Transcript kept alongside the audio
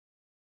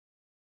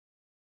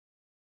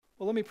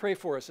Well, let me pray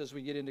for us as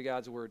we get into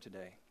God's Word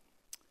today.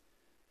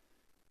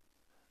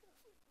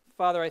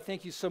 Father, I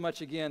thank you so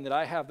much again that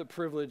I have the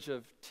privilege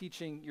of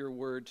teaching your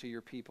Word to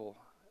your people.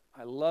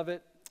 I love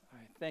it.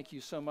 I thank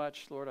you so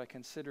much, Lord. I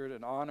consider it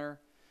an honor.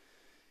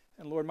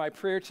 And Lord, my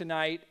prayer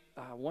tonight,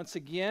 once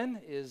again,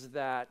 is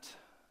that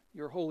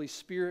your Holy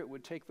Spirit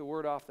would take the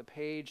Word off the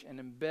page and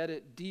embed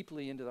it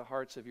deeply into the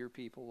hearts of your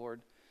people,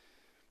 Lord.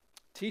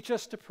 Teach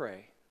us to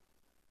pray.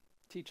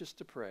 Teach us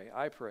to pray.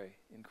 I pray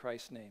in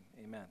Christ's name.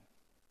 Amen.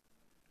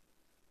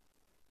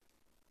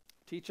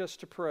 Teach us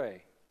to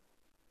pray.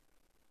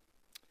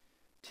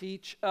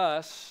 Teach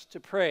us to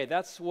pray.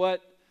 That's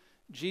what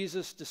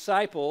Jesus'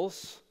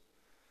 disciples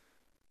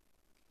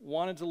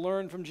wanted to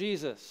learn from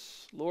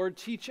Jesus. Lord,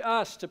 teach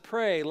us to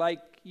pray like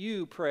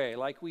you pray,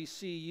 like we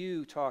see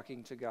you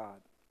talking to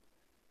God.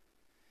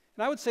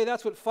 And I would say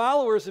that's what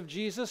followers of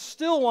Jesus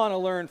still want to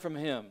learn from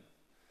him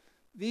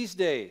these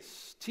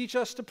days. Teach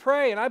us to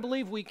pray. And I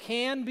believe we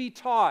can be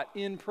taught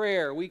in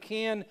prayer. We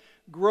can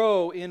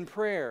grow in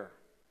prayer.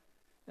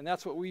 And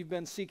that's what we've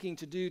been seeking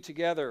to do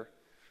together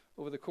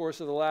over the course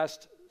of the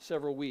last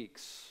several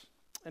weeks.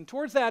 And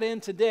towards that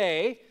end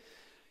today,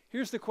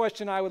 here's the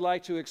question I would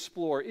like to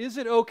explore. Is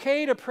it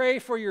okay to pray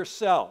for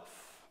yourself?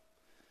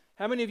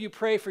 How many of you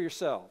pray for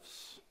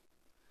yourselves?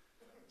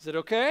 Is it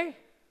okay?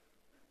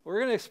 We're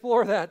going to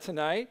explore that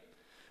tonight.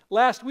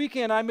 Last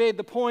weekend I made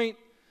the point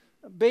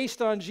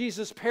based on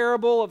Jesus'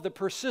 parable of the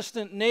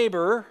persistent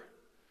neighbor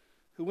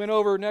who went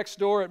over next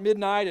door at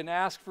midnight and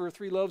asked for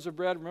 3 loaves of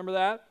bread. Remember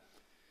that?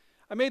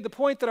 I made the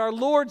point that our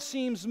Lord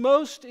seems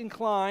most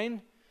inclined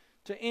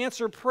to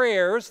answer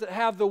prayers that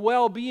have the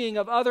well-being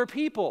of other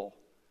people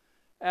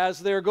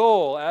as their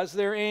goal, as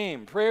their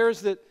aim.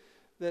 Prayers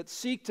that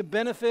seek to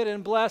benefit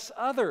and bless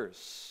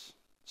others.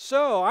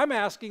 So I'm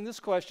asking this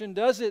question,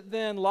 does it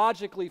then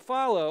logically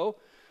follow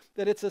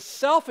that it's a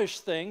selfish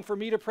thing for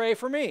me to pray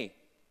for me?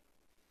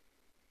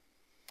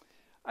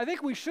 I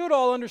think we should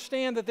all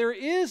understand that there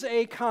is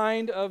a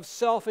kind of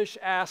selfish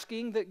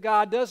asking that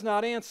God does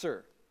not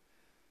answer.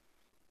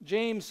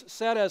 James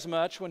said as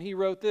much when he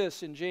wrote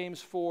this in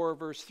James 4,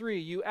 verse 3.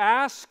 You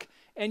ask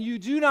and you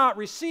do not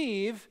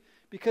receive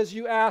because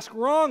you ask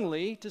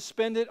wrongly to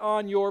spend it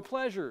on your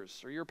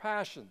pleasures or your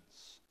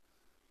passions.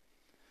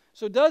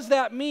 So does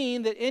that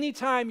mean that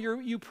anytime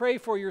you pray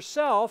for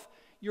yourself,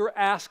 you're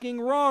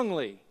asking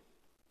wrongly?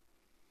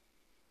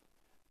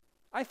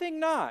 I think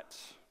not.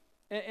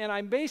 And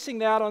I'm basing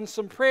that on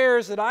some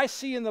prayers that I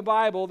see in the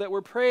Bible that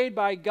were prayed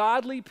by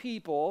godly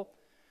people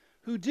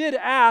who did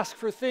ask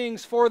for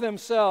things for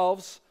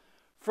themselves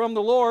from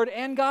the Lord,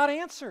 and God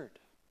answered.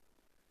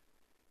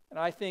 And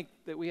I think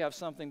that we have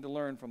something to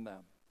learn from them.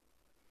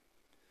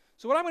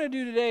 So what I'm going to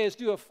do today is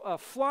do a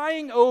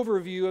flying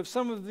overview of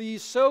some of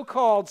these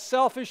so-called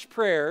selfish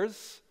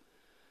prayers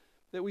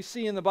that we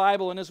see in the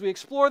Bible. And as we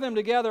explore them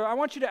together, I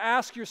want you to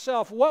ask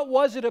yourself, what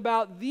was it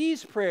about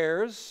these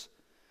prayers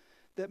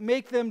that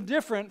make them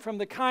different from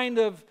the kind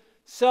of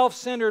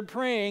self-centered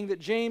praying that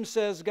James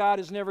says God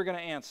is never going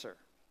to answer?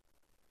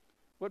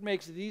 What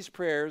makes these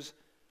prayers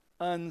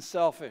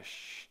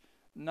unselfish,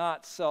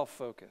 not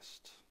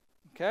self-focused?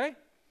 Okay?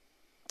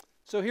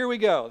 So here we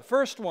go. The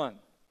first one.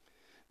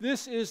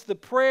 This is the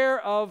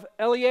prayer of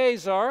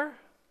Eleazar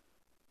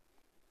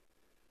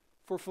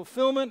for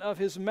fulfillment of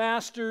his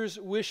master's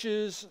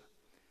wishes. It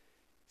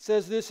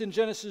says this in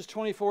Genesis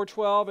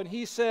 24:12, and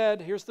he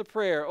said, here's the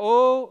prayer,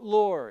 O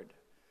Lord,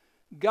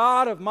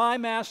 God of my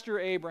master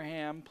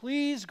Abraham,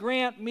 please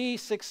grant me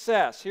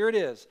success. Here it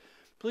is.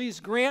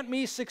 Please grant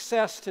me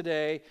success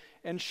today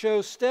and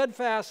show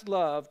steadfast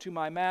love to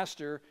my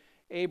master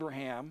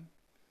Abraham.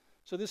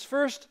 So this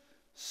first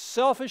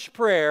selfish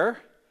prayer,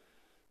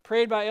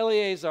 prayed by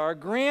Eleazar,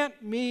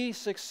 grant me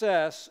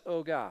success,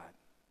 O God.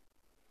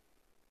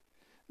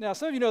 Now,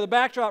 some of you know the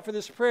backdrop for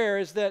this prayer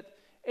is that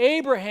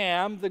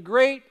Abraham, the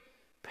great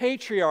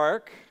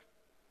patriarch,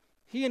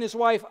 he and his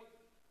wife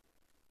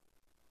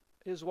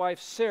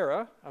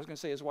Sarah, I was going to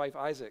say his wife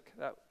Isaac,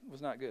 that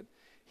was not good.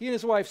 He and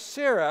his wife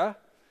Sarah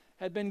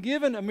had been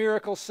given a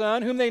miracle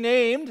son whom they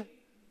named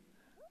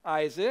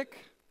Isaac.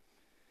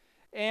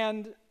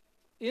 And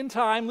in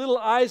time, little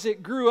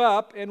Isaac grew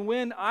up, and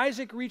when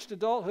Isaac reached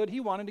adulthood, he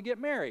wanted to get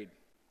married.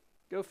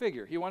 Go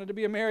figure. He wanted to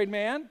be a married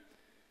man.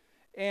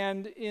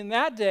 And in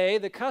that day,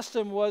 the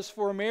custom was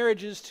for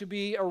marriages to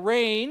be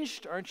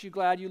arranged. Aren't you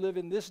glad you live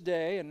in this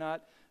day and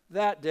not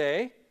that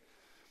day?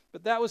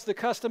 But that was the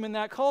custom in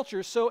that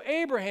culture. So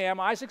Abraham,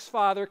 Isaac's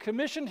father,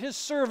 commissioned his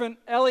servant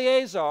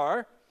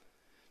Eleazar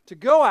to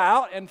go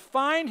out and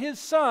find his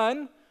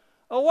son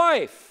a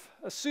wife,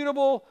 a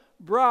suitable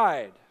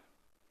bride.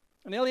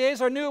 And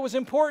Eleazar knew it was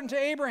important to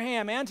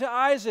Abraham and to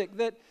Isaac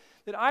that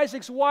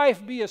Isaac's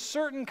wife be a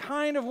certain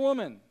kind of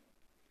woman.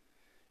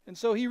 And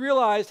so he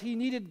realized he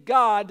needed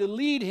God to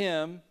lead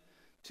him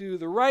to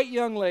the right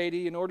young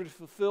lady in order to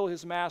fulfill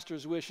his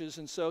master's wishes.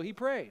 And so he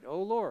prayed,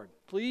 "O Lord,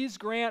 please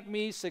grant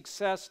me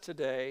success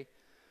today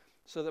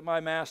so that my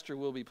master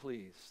will be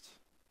pleased.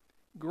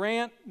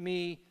 Grant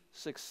me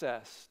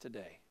success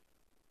today."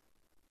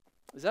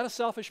 Is that a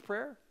selfish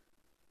prayer?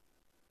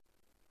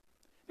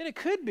 And it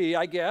could be,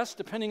 I guess,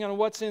 depending on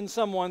what's in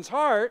someone's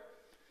heart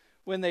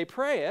when they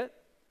pray it.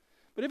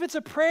 But if it's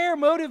a prayer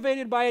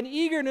motivated by an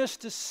eagerness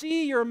to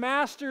see your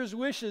master's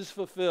wishes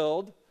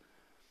fulfilled,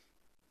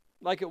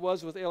 like it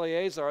was with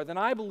Eleazar, then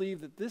I believe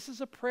that this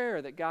is a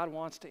prayer that God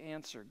wants to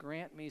answer.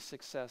 Grant me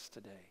success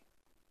today.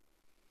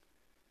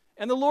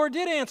 And the Lord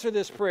did answer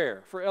this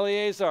prayer for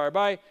Eleazar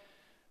by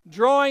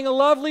drawing a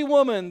lovely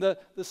woman, the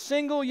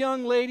single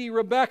young lady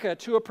Rebekah,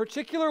 to a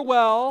particular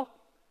well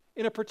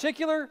in a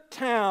particular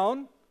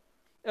town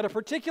at a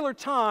particular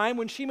time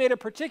when she made a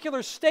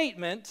particular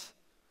statement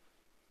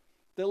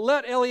that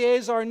let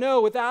Eleazar know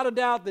without a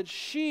doubt that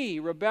she,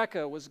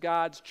 Rebekah, was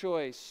God's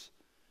choice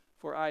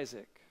for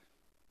Isaac.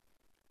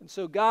 And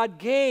so God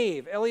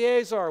gave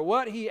Eleazar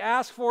what he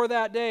asked for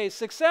that day,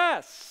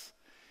 success.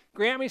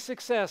 Grant me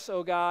success,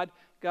 O God.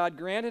 God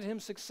granted him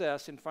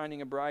success in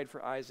finding a bride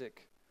for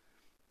Isaac,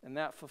 and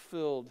that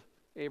fulfilled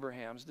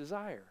Abraham's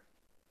desire.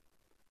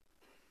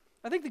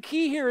 I think the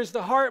key here is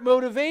the heart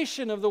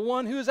motivation of the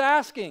one who's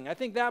asking. I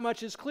think that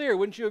much is clear.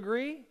 Wouldn't you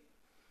agree?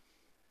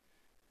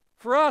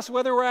 For us,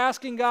 whether we're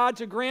asking God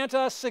to grant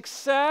us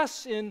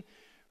success in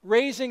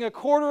raising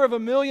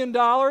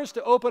 $250,000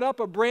 to open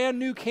up a brand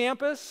new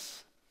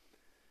campus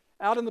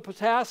out in the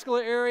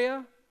Pataskala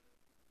area,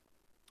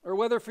 or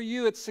whether for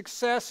you it's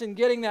success in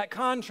getting that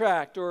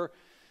contract or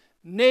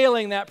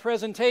nailing that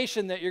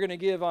presentation that you're going to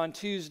give on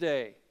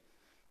Tuesday,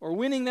 or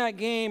winning that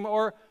game,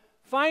 or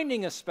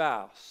finding a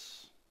spouse.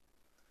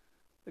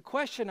 The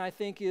question, I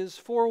think, is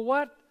for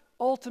what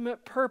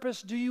ultimate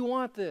purpose do you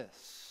want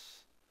this?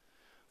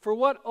 For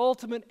what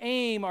ultimate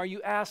aim are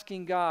you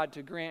asking God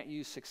to grant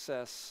you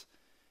success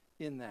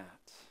in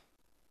that?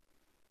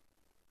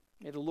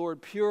 May the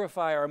Lord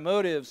purify our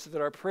motives so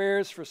that our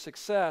prayers for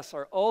success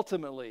are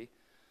ultimately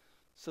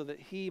so that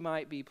He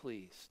might be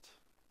pleased.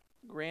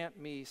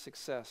 Grant me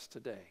success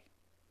today.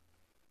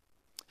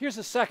 Here's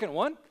the second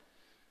one.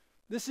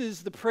 This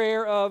is the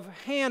prayer of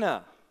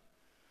Hannah,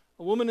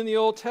 a woman in the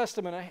Old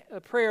Testament,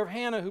 a prayer of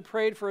Hannah who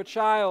prayed for a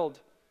child.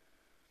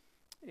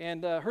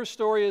 And her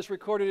story is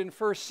recorded in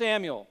 1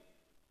 Samuel.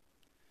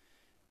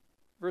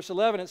 Verse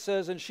 11, it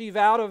says, "And she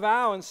vowed a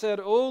vow and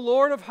said, O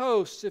Lord of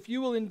hosts, if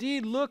you will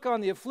indeed look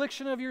on the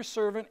affliction of your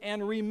servant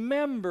and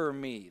remember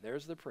me."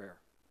 There's the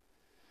prayer.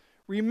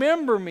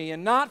 "Remember me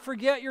and not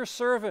forget your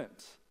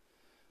servant,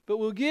 but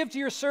will give to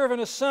your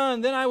servant a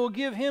son, then I will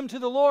give him to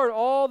the Lord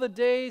all the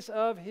days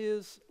of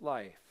his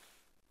life.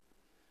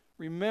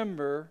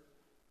 Remember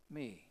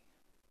me."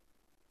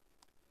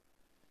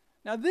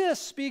 Now this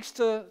speaks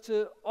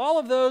to all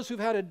of those who've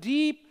had a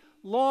deep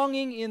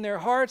longing in their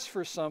hearts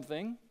for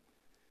something,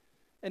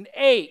 an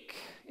ache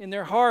in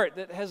their heart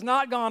that has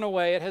not gone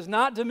away, it has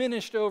not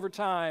diminished over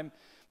time,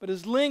 but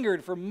has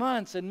lingered for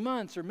months and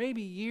months, or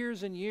maybe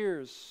years and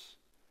years.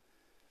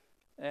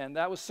 And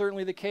that was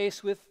certainly the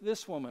case with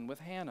this woman,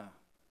 with Hannah.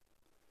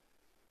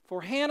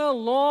 For Hannah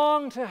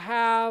longed to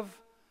have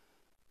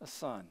a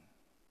son.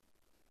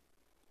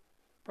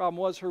 Problem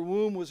was, her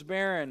womb was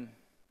barren,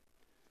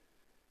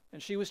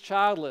 and she was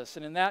childless.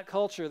 And in that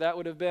culture, that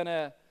would have been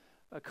a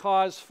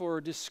cause for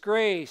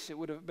disgrace. It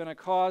would have been a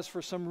cause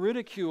for some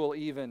ridicule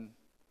even.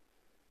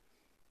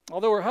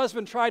 Although her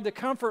husband tried to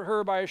comfort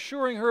her by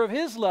assuring her of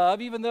his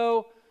love, even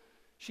though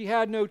she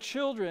had no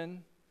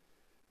children,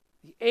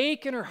 the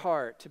ache in her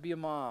heart to be a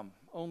mom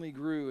only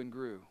grew and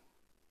grew.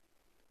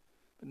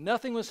 But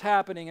nothing was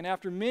happening, and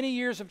after many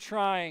years of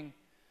trying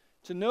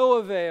to no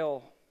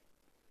avail,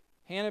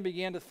 Hannah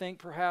began to think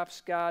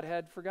perhaps God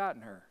had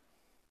forgotten her.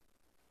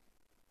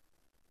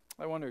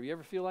 I wonder, you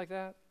ever feel like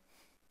that?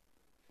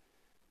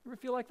 You ever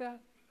feel like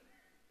that?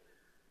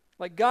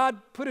 Like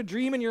God put a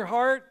dream in your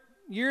heart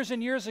years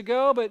and years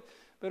ago,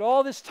 but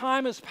all this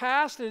time has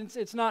passed and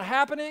it's not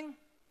happening?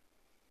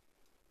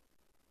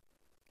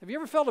 Have you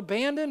ever felt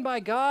abandoned by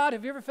God?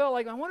 Have you ever felt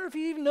like, I wonder if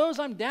He even knows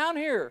I'm down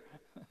here?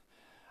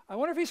 I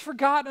wonder if He's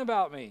forgotten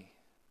about me?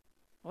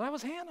 Well, that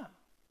was Hannah.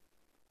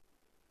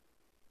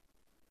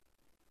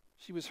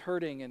 She was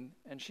hurting,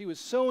 and she was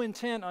so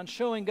intent on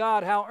showing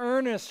God how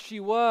earnest she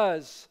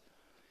was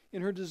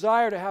in her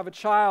desire to have a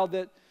child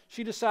that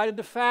she decided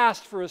to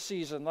fast for a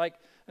season, like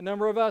a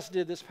number of us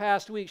did this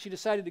past week. She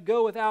decided to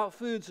go without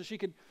food so she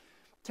could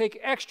take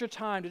extra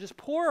time to just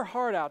pour her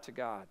heart out to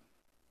God.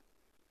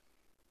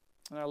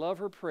 And I love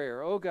her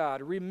prayer. Oh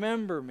God,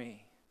 remember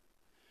me.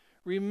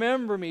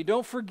 Remember me.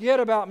 Don't forget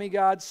about me,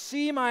 God.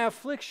 See my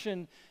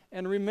affliction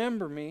and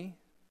remember me.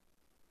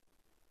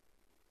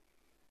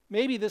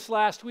 Maybe this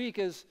last week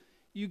as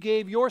you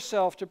gave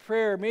yourself to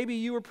prayer, maybe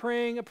you were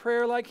praying a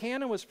prayer like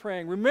Hannah was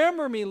praying.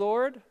 Remember me,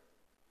 Lord.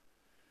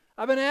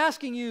 I've been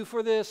asking you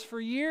for this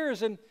for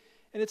years, and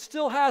it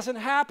still hasn't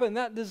happened.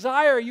 That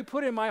desire you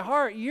put in my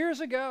heart years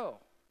ago,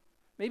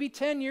 maybe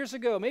 10 years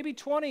ago, maybe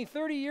 20,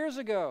 30 years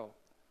ago.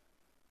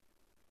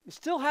 It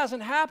still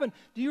hasn't happened.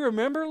 Do you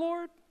remember,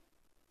 Lord?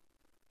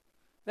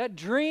 That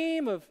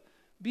dream of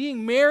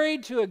being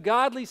married to a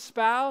godly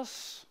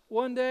spouse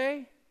one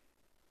day?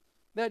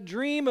 That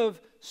dream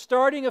of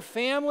starting a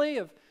family,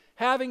 of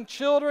having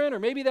children, or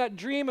maybe that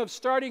dream of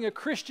starting a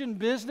Christian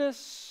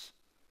business?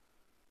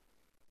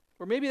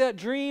 Or maybe that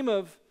dream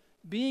of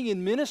being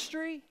in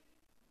ministry.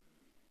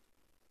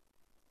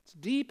 It's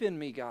deep in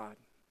me, God.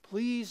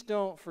 Please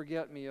don't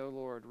forget me, O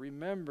Lord.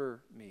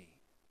 Remember me.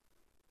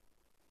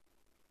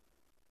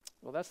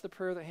 Well, that's the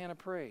prayer that Hannah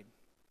prayed.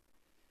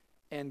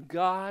 And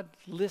God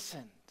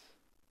listened.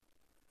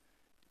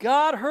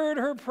 God heard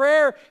her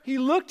prayer. He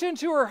looked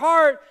into her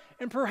heart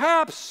and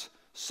perhaps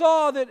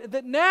saw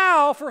that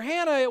now for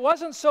Hannah it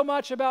wasn't so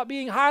much about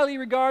being highly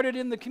regarded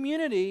in the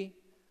community.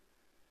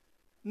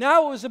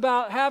 Now it was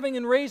about having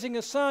and raising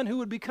a son who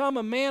would become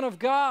a man of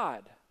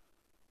God.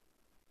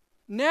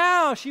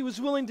 Now she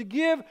was willing to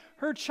give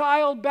her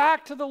child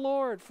back to the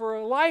Lord for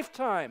a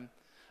lifetime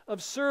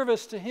of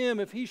service to Him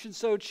if He should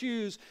so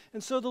choose.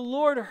 And so the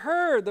Lord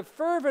heard the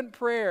fervent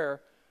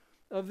prayer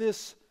of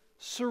this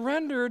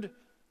surrendered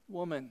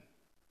woman.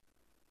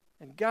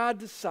 And God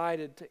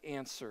decided to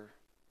answer.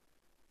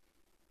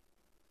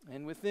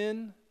 And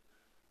within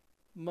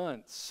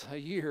months,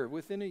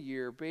 within a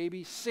year,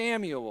 baby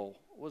Samuel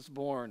was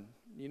born.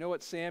 You know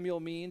what Samuel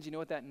means? You know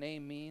what that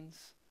name means?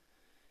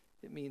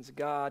 It means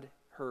God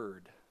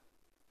heard.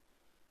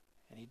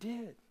 And He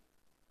did.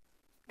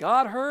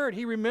 God heard.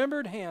 He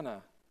remembered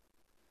Hannah.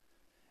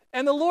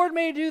 And the Lord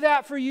may do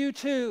that for you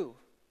too.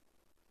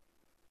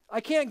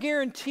 I can't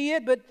guarantee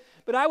it, but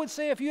I would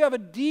say if you have a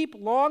deep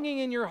longing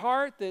in your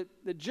heart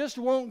that just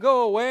won't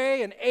go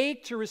away, an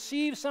ache to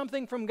receive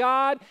something from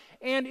God,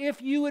 and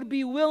if you would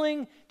be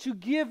willing to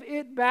give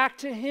it back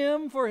to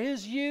Him for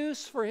His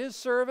use, for His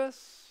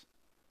service,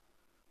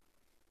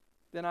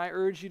 then I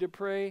urge you to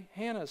pray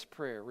Hannah's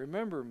prayer.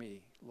 Remember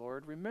me,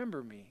 Lord,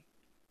 remember me.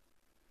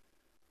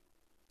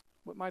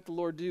 What might the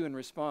Lord do in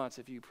response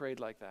if you prayed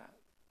like that?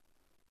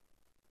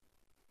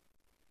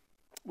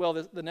 Well,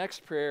 the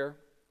next prayer,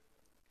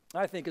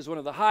 I think, is one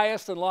of the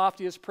highest and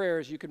loftiest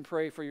prayers you can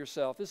pray for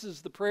yourself. This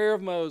is the prayer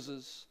of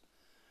Moses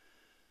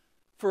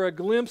for a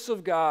glimpse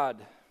of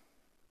God.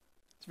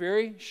 It's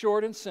very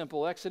short and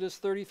simple. Exodus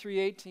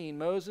 33:18,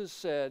 Moses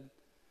said,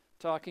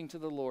 talking to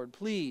the Lord,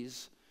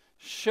 "Please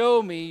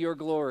show me your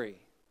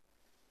glory.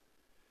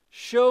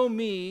 Show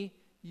me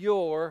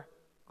your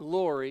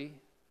glory,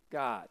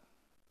 God."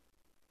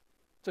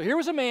 So here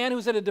was a man who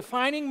was at a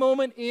defining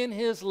moment in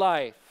his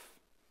life.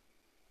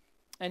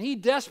 And he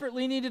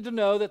desperately needed to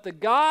know that the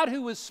God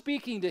who was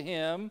speaking to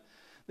him,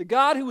 the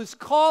God who was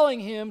calling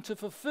him to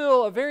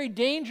fulfill a very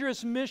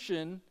dangerous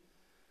mission,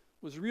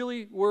 was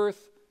really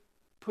worth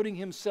putting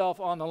himself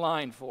on the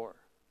line for.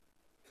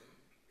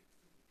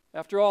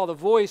 After all, the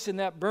voice in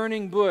that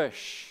burning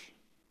bush,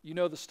 you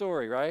know the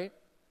story, right?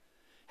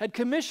 Had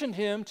commissioned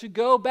him to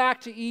go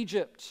back to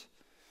Egypt,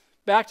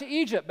 back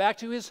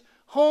to his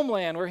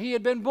homeland where he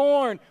had been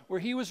born, where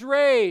he was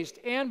raised,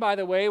 and by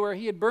the way, where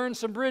he had burned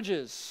some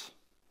bridges.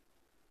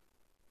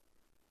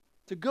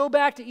 To go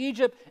back to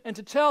Egypt and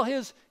to tell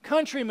his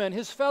countrymen,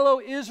 his fellow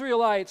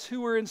Israelites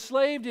who were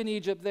enslaved in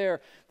Egypt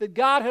there, that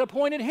God had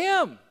appointed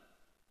him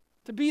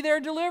to be their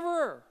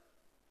deliverer.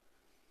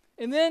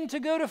 And then to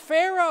go to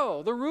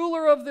Pharaoh, the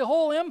ruler of the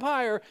whole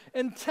empire,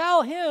 and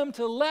tell him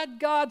to let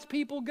God's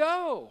people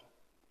go.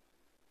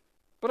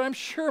 But I'm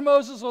sure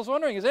Moses was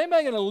wondering, is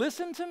anybody going to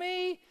listen to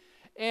me?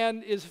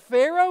 And is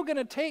Pharaoh going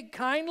to take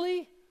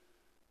kindly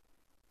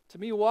to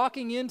me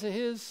walking into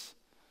his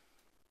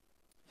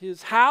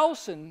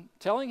house and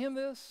telling him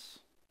this?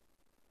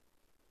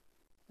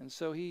 And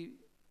so he,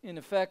 in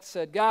effect,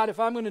 said, God, if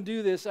I'm going to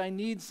do this, I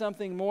need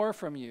something more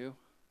from you.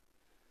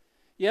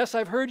 Yes,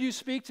 I've heard you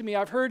speak to me.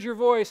 I've heard your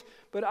voice,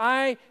 but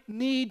I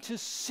need to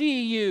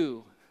see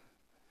you.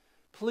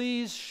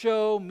 Please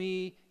show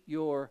me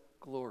your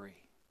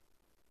glory.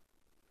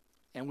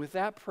 And with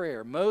that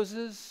prayer,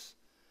 Moses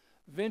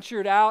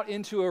ventured out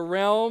into a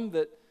realm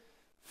that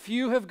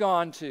few have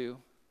gone to.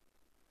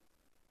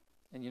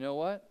 And you know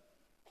what?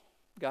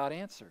 God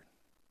answered.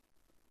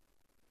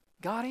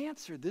 God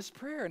answered this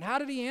prayer. And how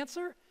did He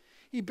answer?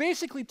 He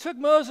basically took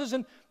Moses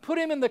and put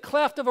him in the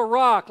cleft of a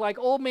rock like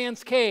Old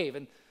Man's Cave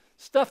and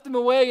stuffed him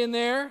away in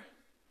there.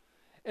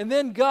 And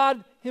then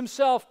God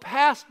Himself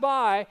passed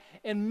by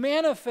and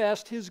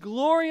manifest His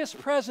glorious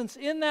presence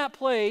in that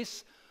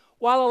place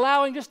while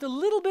allowing just a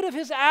little bit of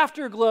His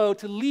afterglow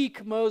to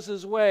leak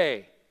Moses'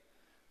 way.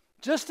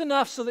 Just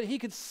enough so that he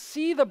could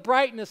see the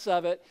brightness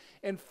of it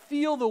and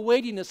feel the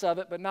weightiness of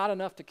it, but not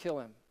enough to kill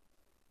him.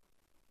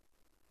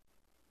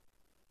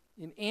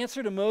 In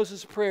answer to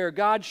Moses' prayer,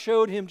 God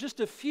showed him just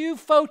a few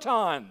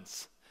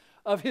photons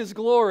of His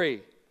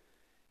glory,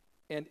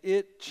 and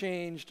it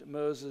changed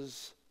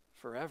Moses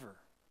forever.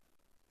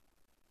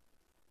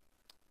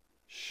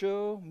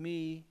 Show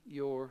me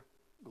your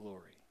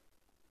glory.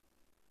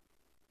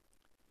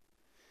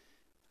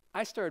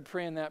 I started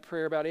praying that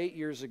prayer about 8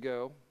 years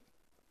ago.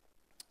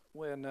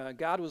 When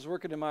God was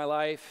working in my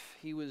life,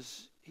 He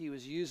was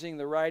using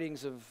the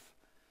writings of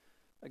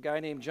a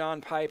guy named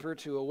John Piper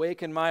to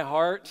awaken my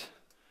heart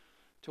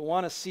to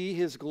want to see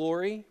His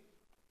glory.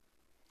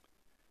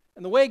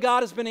 And the way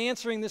God has been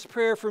answering this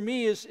prayer for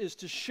me is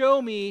to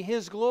show me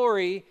His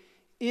glory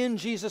in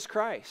Jesus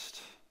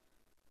Christ.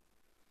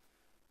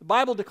 The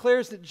Bible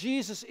declares that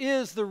Jesus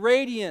is the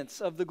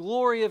radiance of the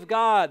glory of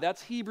God.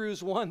 That's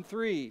Hebrews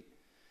 1:3. It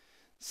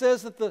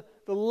says that the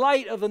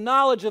light of the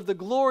knowledge of the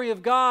glory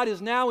of God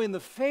is now in the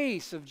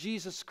face of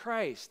Jesus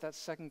Christ. That's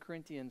 2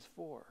 Corinthians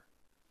 4.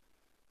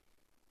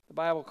 The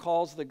Bible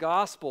calls the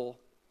gospel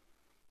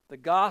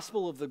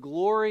of the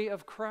glory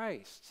of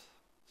Christ.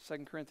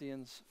 2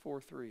 Corinthians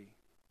 4:3.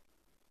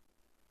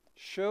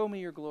 Show me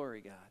your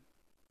glory, God.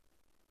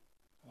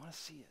 I want to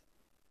see it.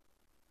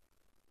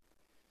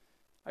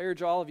 I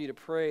urge all of you to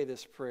pray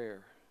this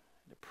prayer,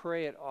 to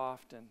pray it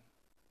often.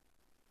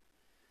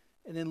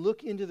 And then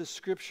look into the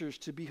Scriptures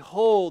to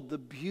behold the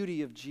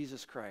beauty of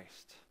Jesus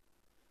Christ,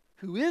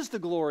 who is the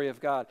glory of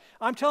God.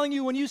 I'm telling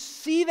you, when you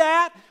see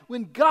that,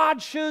 when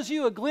God shows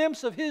you a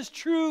glimpse of His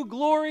true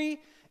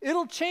glory,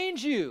 it'll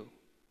change you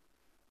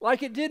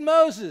like it did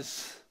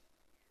Moses.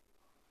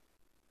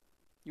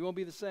 You won't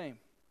be the same.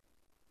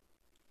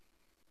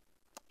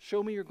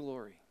 Show me your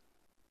glory.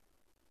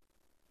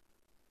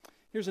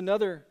 Here's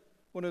another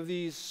one of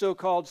these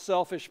so-called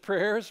selfish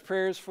prayers,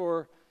 prayers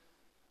for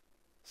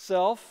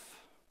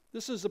self.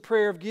 This is the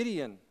prayer of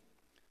Gideon.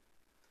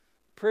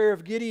 Prayer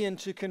of Gideon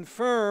to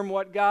confirm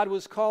what God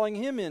was calling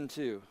him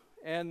into.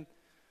 And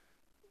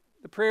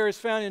the prayer is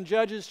found in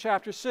Judges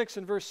chapter 6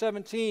 and verse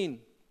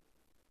 17.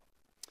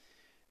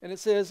 And it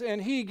says,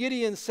 "And he,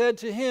 Gideon, said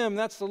to him,"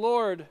 that's the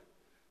Lord,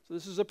 so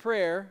this is a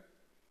prayer,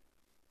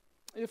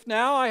 "If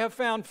now I have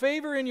found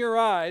favor in your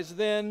eyes,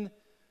 then,"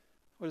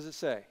 what does it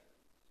say?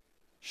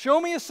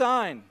 "Show me a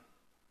sign."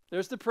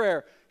 There's the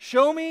prayer.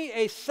 "Show me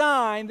a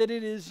sign that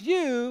it is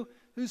you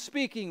who's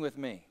speaking with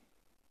me."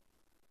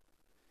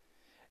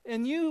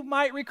 And you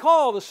might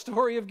recall the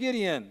story of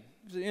Gideon.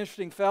 He was an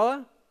interesting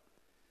fella.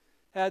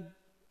 Had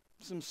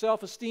some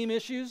self-esteem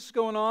issues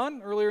going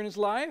on earlier in his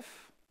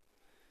life.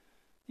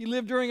 He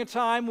lived during a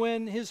time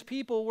when his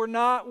people were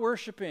not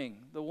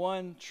worshiping the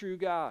one true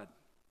God.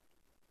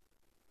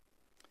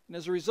 And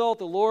as a result,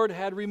 the Lord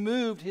had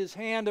removed His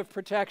hand of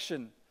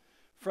protection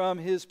from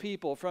His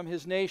people, from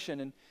His nation.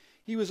 And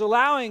He was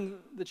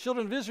allowing the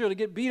children of Israel to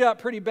get beat up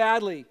pretty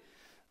badly.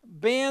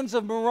 Bands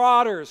of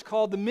marauders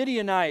called the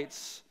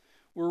Midianites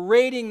were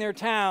raiding their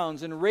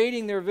towns and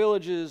raiding their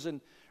villages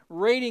and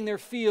raiding their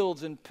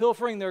fields and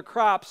pilfering their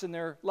crops and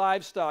their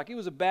livestock. It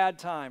was a bad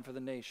time for the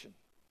nation.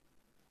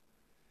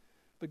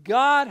 But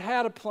God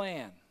had a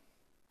plan.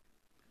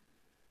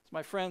 As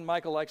my friend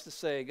Michael likes to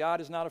say,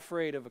 God is not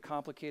afraid of a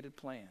complicated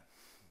plan.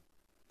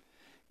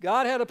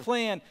 God had a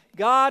plan.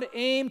 God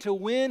aimed to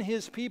win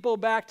His people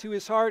back to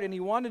His heart, and He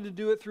wanted to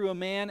do it through a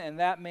man, and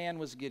that man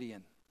was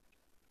Gideon.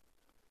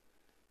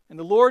 And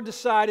the Lord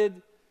basically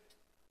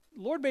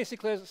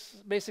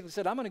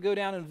said, "I'm going to go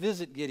down and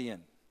visit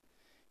Gideon.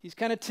 He's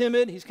kind of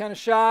timid, he's kind of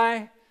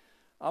shy.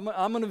 I'm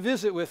going to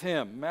visit with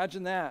him."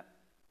 Imagine that.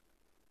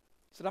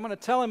 He said, "I'm going to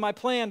tell him my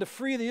plan to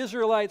free the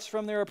Israelites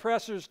from their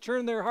oppressors,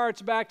 turn their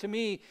hearts back to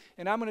me,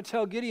 and I'm going to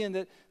tell Gideon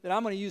that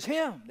I'm going to use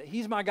him, that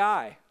he's my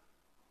guy."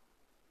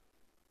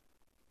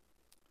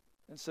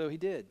 And so he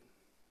did.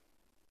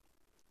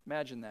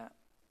 Imagine that.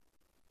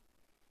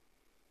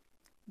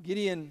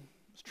 Gideon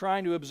was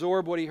trying to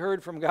absorb what he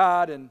heard from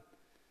God, and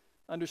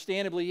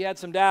understandably he had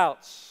some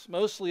doubts,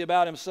 mostly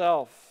about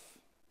himself.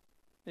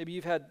 Maybe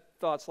you've had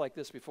thoughts like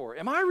this before.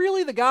 Am I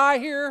really the guy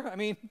here?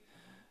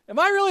 Am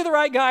I really the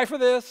right guy for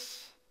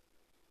this?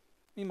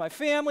 My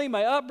family,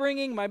 my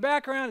upbringing, my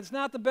background, it's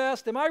not the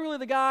best. Am I really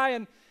the guy?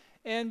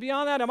 And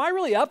beyond that, am I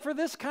really up for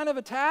this kind of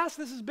a task?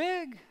 This is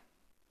big.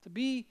 To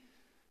be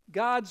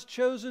God's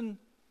chosen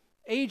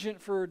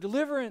agent for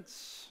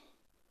deliverance.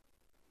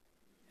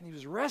 And he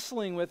was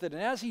wrestling with it.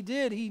 And as he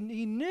did, he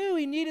knew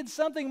he needed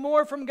something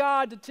more from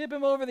God to tip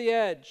him over the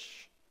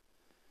edge.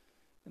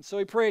 And so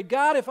he prayed,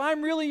 "God, if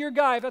I'm really your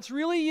guy, if that's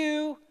really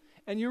you,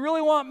 and you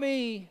really want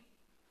me,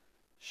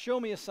 show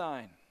me a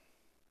sign.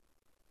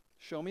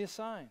 Show me a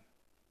sign."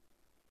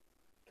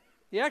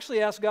 He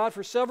actually asked God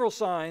for several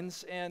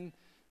signs, and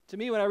to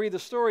me, when I read the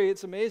story,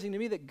 it's amazing to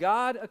me that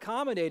God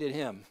accommodated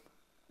him.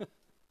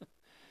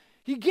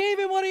 He gave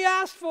him what he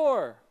asked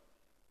for.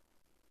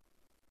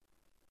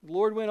 The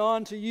Lord went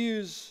on to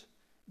use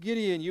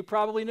Gideon, you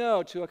probably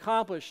know, to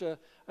accomplish a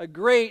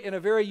great and a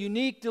very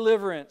unique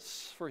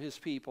deliverance for His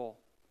people.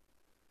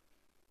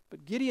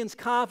 But Gideon's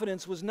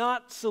confidence was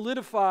not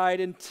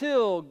solidified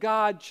until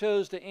God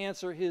chose to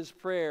answer his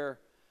prayer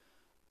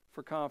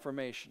for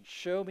confirmation.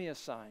 Show me a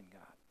sign,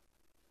 God.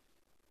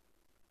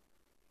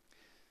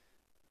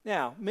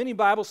 Now, many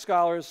Bible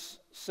scholars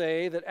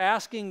say that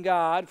asking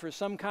God for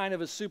some kind of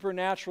a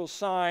supernatural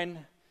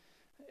sign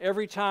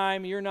every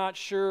time you're not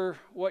sure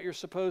what you're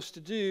supposed to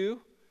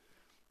do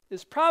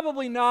is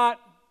probably not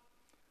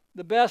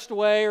the best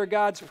way or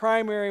God's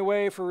primary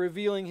way for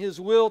revealing His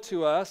will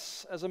to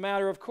us as a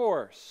matter of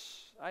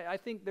course. I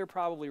think they're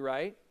probably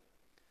right.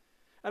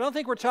 I don't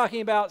think we're talking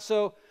about,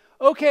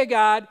 okay,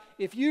 God,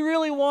 if you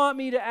really want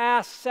me to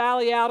ask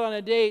Sally out on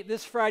a date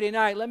this Friday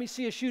night, let me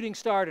see a shooting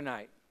star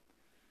tonight.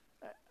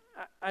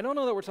 I don't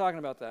know that we're talking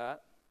about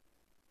that.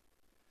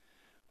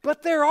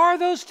 But there are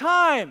those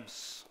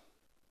times.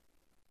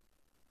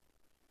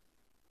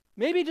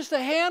 maybe just a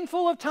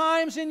handful of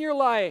times in your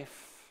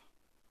life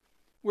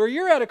where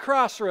you're at a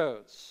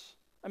crossroads.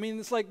 I mean,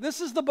 it's like, this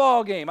is the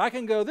ball game. I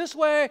can go this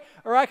way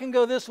or I can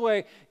go this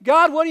way.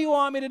 God, what do you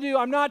want me to do?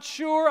 I'm not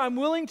sure. I'm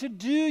willing to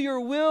do your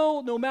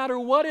will no matter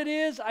what it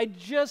is. I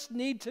just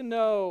need to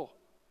know.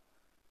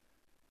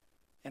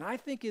 And I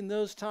think in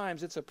those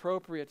times it's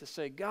appropriate to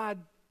say, God,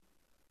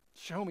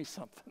 show me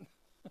something.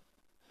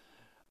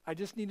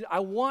 I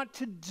want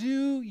to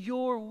do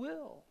your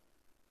will.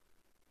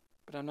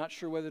 But I'm not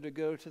sure whether to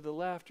go to the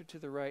left or to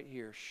the right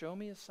here. Show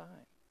me a sign.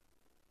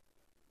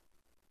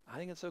 I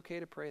think it's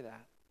okay to pray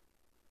that.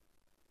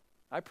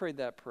 I prayed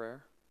that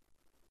prayer.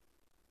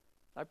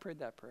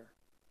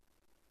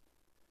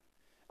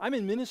 I'm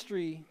in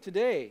ministry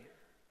today,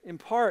 in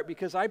part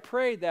because I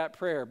prayed that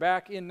prayer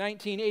back in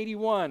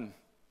 1981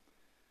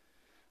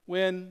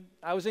 when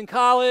I was in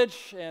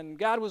college and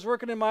God was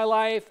working in my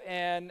life,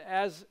 and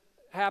as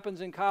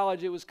happens in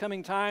college, it was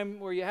coming time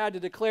where you had to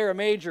declare a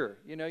major.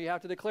 You know, you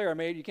have to declare a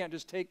major. You can't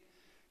just take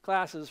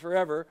classes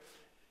forever.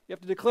 You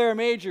have to declare a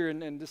major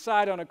and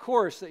decide on a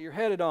course that you're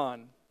headed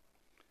on.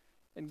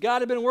 And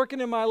God had been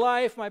working in my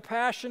life. My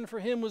passion for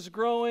Him was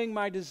growing.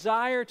 My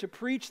desire to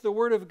preach the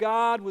Word of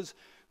God was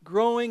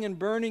growing and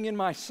burning in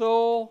my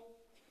soul.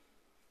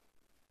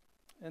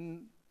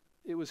 And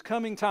it was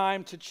coming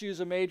time to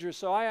choose a major,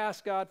 so I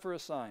asked God for a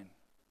sign.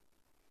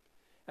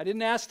 I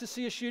didn't ask to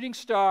see a shooting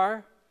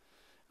star.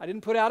 I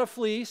didn't put out a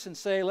fleece and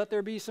say, let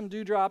there be some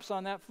dewdrops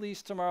on that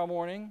fleece tomorrow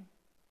morning.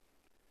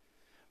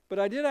 But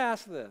I did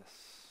ask this.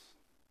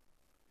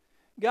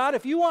 God,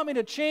 if you want me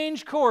to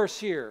change course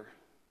here,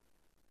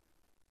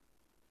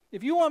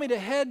 if you want me to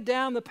head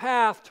down the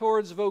path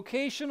towards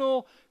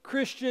vocational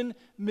Christian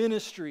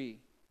ministry,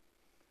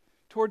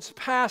 towards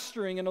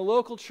pastoring in a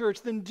local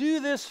church, then do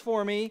this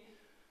for me.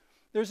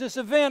 There's this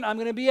event I'm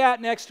going to be at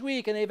next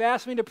week, and they've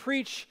asked me to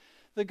preach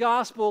the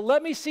gospel.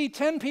 Let me see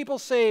 10 people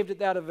saved at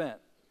that event.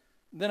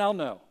 Then I'll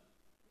know.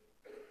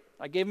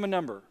 I gave them a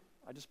number.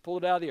 I just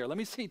pulled it out of the air. Let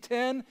me see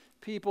 10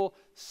 people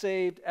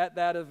saved at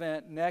that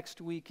event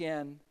next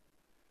weekend.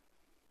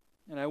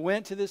 And I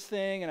went to this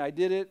thing, and I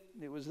did it.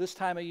 It was this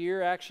time of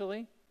year,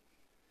 actually.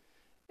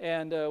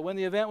 And when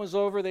the event was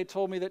over, they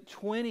told me that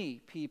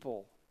 20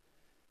 people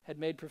had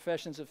made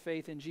professions of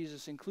faith in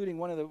Jesus, including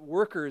one of the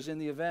workers in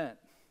the event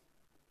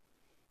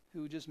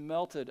who just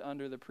melted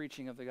under the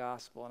preaching of the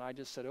gospel. And I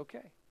just said,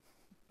 okay,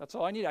 that's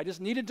all I needed. I just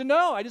needed to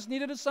know. I just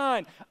needed a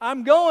sign.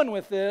 I'm going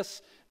with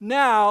this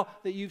now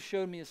that you've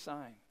showed me a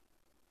sign.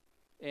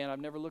 And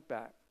I've never looked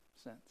back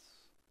since.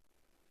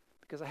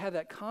 Because I had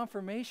that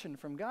confirmation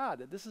from God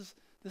that this is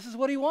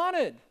what He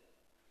wanted.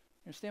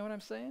 You understand what I'm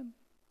saying?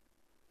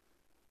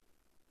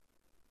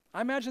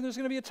 I imagine there's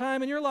going to be a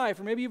time in your life,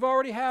 or maybe you've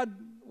already had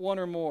one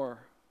or more,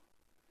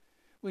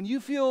 when you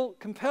feel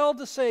compelled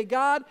to say,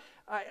 God,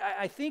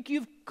 I think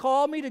you've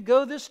called me to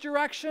go this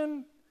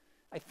direction.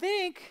 I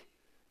think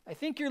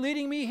you're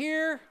leading me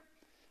here.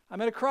 I'm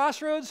at a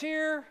crossroads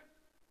here.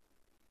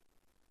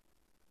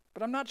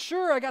 But I'm not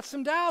sure. I got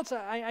some doubts.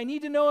 I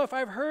need to know if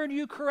I've heard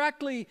you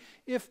correctly.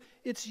 If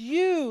it's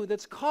you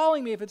that's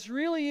calling me, if it's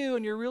really you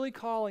and you're really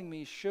calling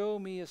me, show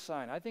me a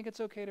sign. I think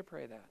it's okay to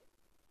pray that.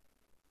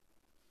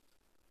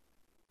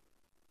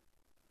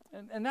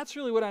 And that's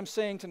really what I'm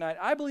saying tonight.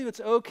 I believe it's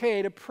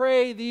okay to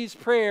pray these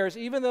prayers,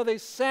 even though they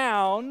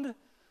sound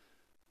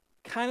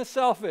kind of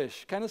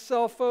selfish, kind of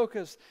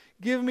self-focused.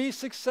 Give me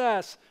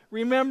success.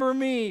 Remember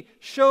me.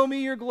 Show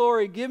me your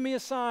glory. Give me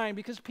a sign.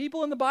 Because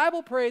people in the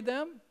Bible prayed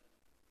them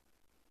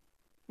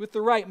with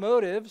the right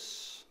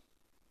motives,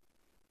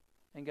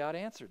 and God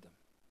answered them.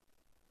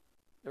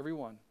 Every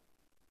one.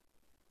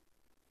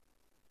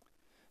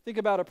 Think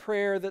about a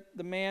prayer that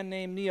the man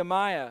named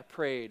Nehemiah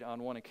prayed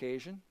on one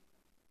occasion.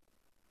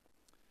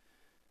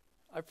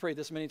 I've prayed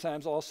this many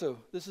times also.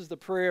 This is the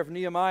prayer of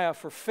Nehemiah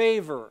for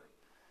favor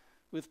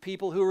with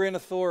people who are in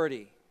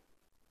authority.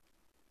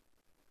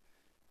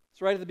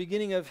 It's right at the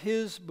beginning of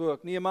his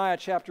book, Nehemiah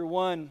chapter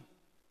 1.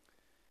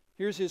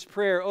 Here's his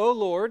prayer. O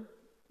Lord,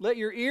 let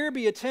your ear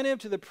be attentive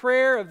to the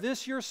prayer of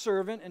this your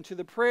servant and to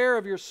the prayer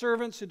of your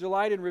servants who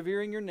delight in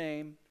revering your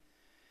name.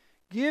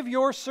 Give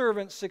your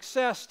servant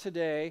success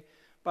today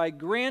by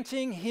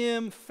granting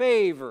him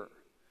favor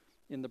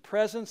in the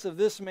presence of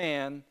this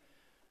man.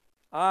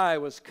 I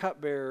was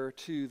cupbearer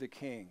to the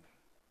king.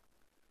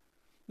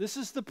 This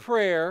is the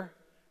prayer,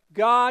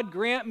 God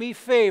grant me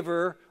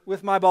favor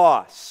with my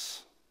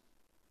boss.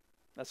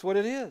 That's what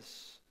it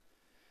is.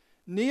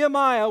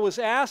 Nehemiah was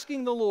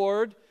asking the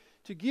Lord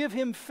to give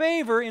him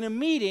favor in a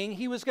meeting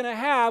he was going to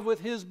have with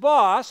his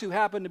boss, who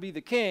happened to be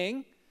the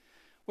king,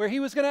 where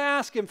he was going to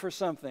ask him for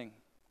something.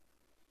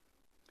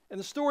 And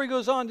the story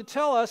goes on to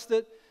tell us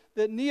that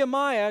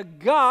Nehemiah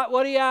got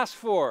what he asked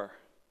for.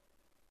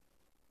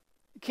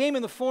 It came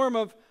in the form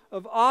of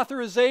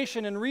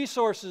authorization and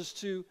resources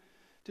to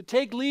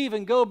take leave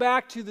and go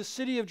back to the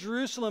city of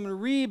Jerusalem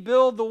and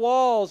rebuild the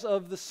walls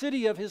of the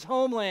city of his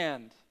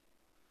homeland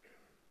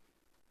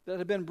that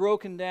had been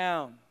broken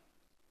down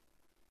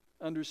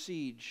under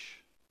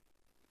siege.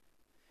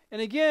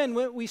 And again,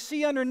 what we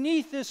see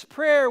underneath this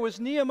prayer was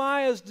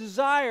Nehemiah's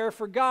desire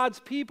for God's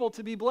people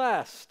to be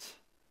blessed.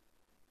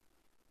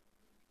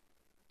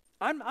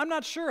 I'm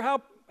not sure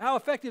how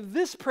effective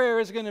this prayer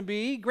is going to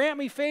be. Grant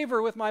me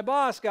favor with my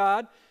boss,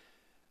 God,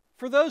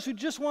 for those who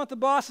just want the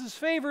boss's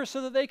favor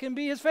so that they can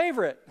be his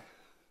favorite.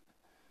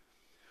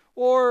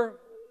 Or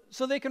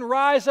so they can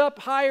rise up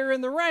higher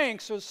in the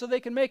ranks, or so they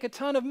can make a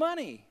ton of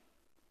money.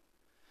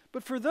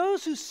 But for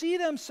those who see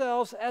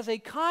themselves as a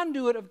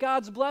conduit of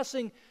God's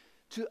blessing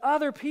to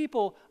other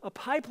people, a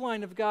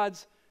pipeline of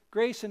God's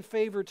grace and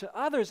favor to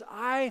others,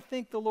 I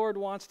think the Lord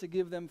wants to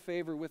give them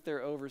favor with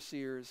their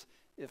overseers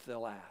if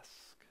they'll ask.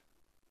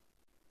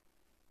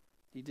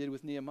 He did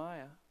with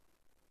Nehemiah.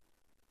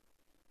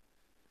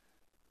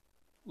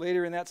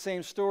 Later in that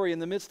same story, in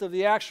the midst of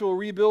the actual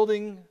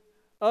rebuilding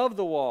of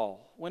the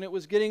wall, when it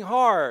was getting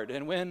hard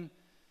and when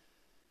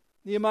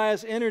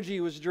Nehemiah's energy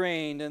was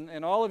drained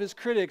and all of his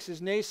critics,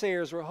 his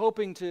naysayers, were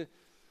hoping to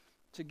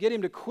get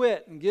him to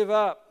quit and give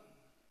up,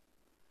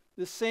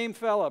 this same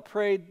fella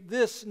prayed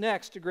this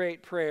next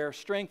great prayer: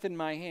 strengthen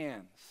my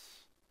hands.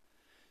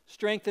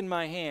 Strengthen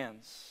my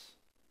hands.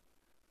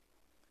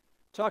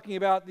 Talking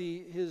about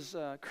his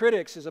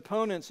critics, his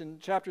opponents, in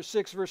chapter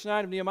 6, verse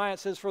 9 of Nehemiah, it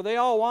says, "For they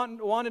all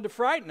wanted to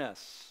frighten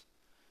us,"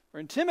 or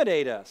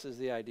intimidate us is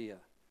the idea.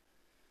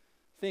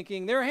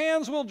 Thinking, their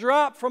hands will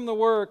drop from the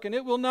work and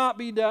it will not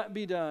be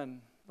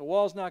done. The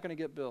wall's not going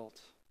to get built.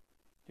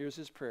 Here's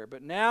his prayer.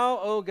 But now,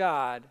 O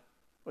God,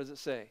 what does it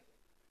say?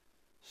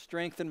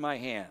 Strengthen my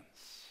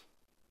hands.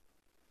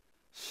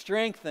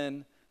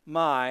 Strengthen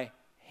my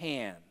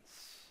hands.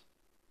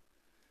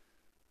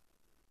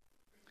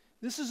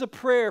 This is a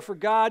prayer for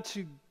God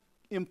to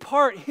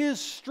impart His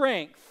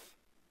strength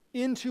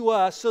into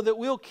us so that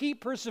we'll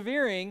keep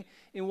persevering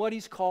in what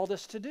He's called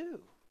us to do.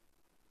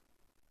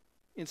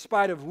 In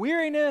spite of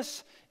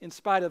weariness, in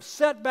spite of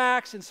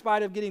setbacks, in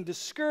spite of getting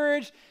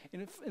discouraged,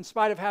 in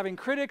spite of having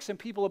critics and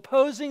people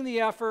opposing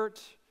the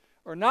effort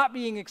or not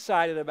being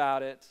excited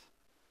about it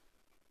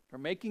or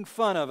making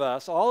fun of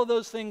us, all of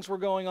those things were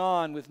going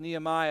on with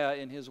Nehemiah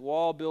in his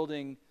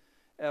wall-building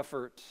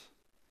effort.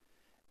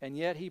 And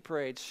yet he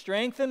prayed,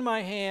 strengthen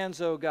my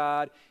hands, O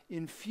God,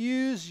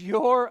 infuse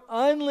your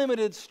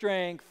unlimited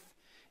strength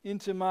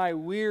into my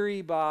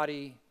weary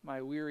body,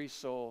 my weary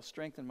soul.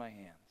 Strengthen my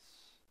hands.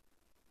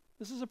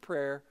 This is a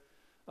prayer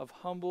of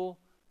humble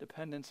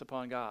dependence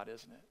upon God,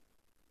 isn't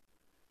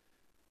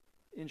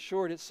it? In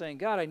short, it's saying,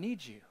 God, I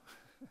need you.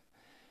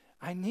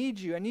 I need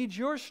you. I need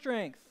your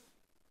strength.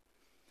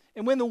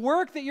 And when the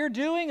work that you're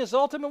doing is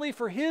ultimately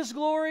for His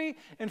glory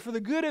and for the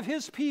good of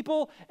His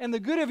people and the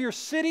good of your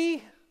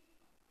city,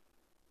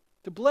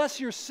 to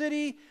bless your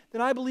city,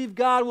 then I believe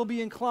God will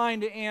be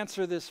inclined to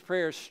answer this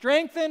prayer.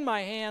 Strengthen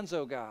my hands,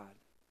 O God.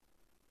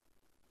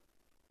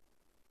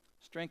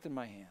 Strengthen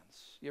my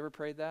hands. You ever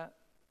prayed that?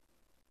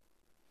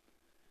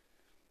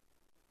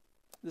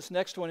 This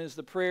next one is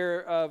the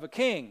prayer of a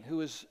king who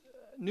was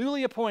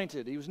newly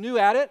appointed. He was new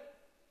at it.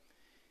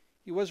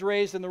 He was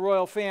raised in the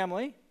royal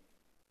family.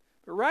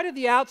 But right at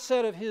the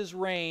outset of his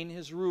reign,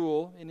 his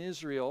rule in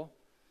Israel,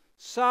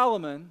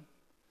 Solomon,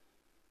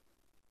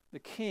 the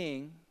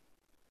king,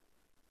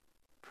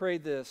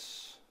 prayed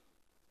this,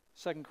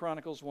 2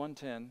 Chronicles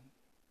 1:10.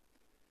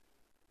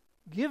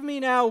 Give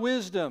me now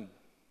wisdom.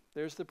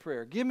 There's the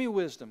prayer. Give me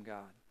wisdom,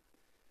 God,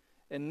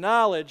 and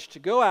knowledge to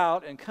go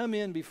out and come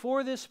in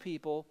before this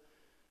people.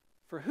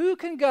 For who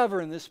can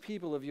govern this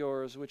people of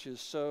yours, which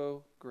is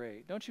so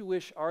great? Don't you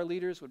wish our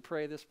leaders would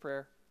pray this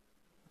prayer?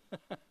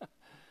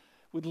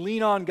 Would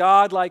lean on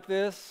God like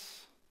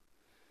this?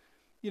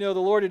 You know, the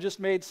Lord had just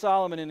made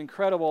Solomon an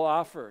incredible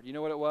offer. You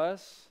know what it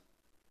was?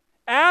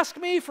 Ask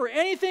me for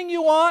anything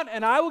you want,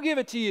 and I will give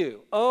it to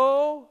you.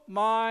 Oh,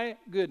 my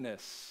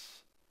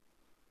goodness.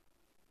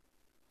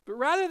 But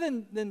rather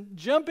than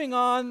jumping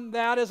on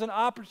that as an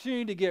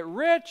opportunity to get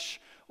rich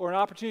or an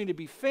opportunity to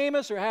be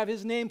famous or have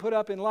his name put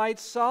up in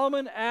lights,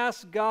 Solomon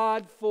asked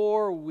God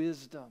for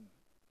wisdom.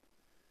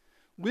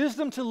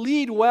 Wisdom to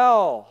lead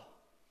well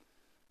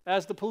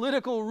as the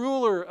political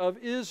ruler of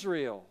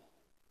Israel.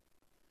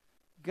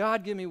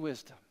 God, give me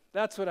wisdom.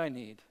 That's what I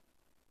need.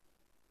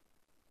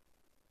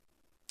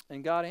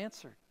 And God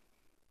answered.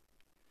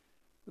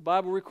 The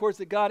Bible records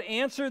that God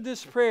answered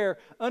this prayer.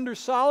 Under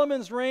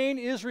Solomon's reign,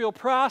 Israel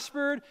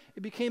prospered.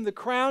 It became the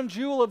crown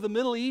jewel of the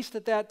Middle East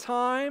at that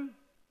time.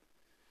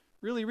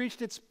 Really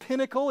reached its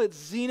pinnacle, its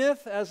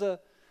zenith as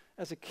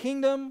a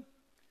kingdom.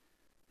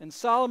 And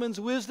Solomon's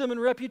wisdom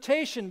and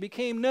reputation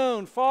became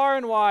known far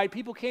and wide.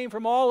 People came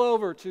from all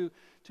over to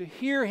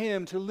hear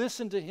him, to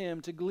listen to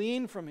him, to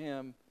glean from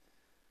him.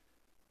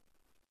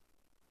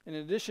 In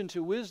addition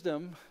to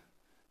wisdom,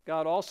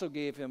 God also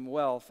gave him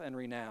wealth and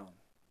renown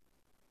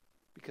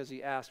because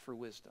he asked for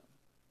wisdom.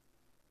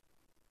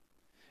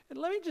 And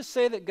let me just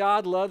say that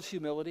God loves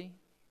humility.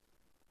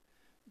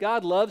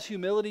 God loves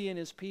humility in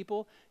His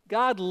people.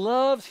 God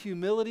loves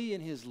humility in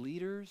His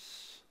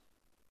leaders.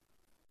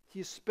 He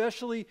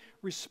especially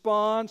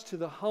responds to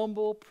the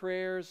humble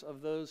prayers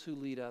of those who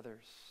lead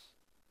others.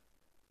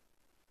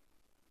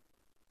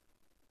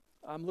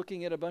 I'm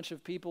looking at a bunch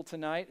of people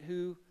tonight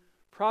who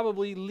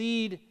probably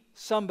lead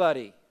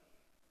somebody.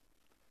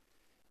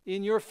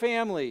 In your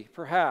family,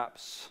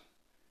 perhaps.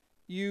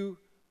 You're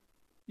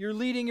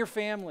leading your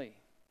family.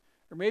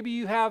 Or maybe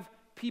you have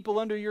people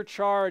under your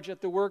charge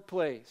at the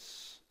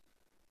workplace.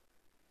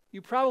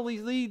 You probably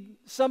lead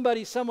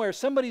somebody somewhere.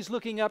 Somebody's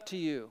looking up to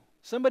you.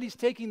 Somebody's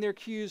taking their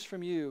cues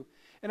from you.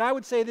 And I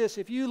would say this,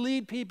 if you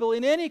lead people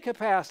in any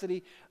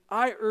capacity,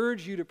 I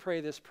urge you to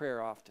pray this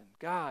prayer often.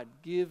 God,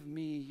 give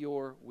me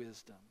your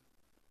wisdom.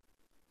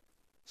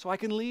 So I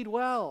can lead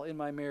well in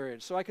my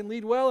marriage, so I can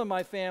lead well in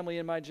my family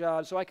and my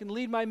job, so I can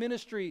lead my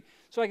ministry,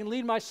 so I can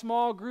lead my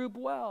small group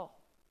well.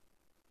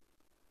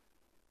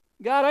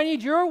 God, I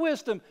need your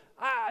wisdom.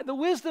 The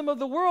wisdom of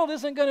the world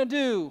isn't going to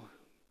do.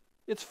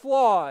 It's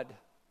flawed.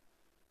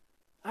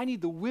 I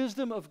need the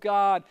wisdom of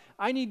God.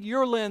 I need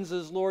your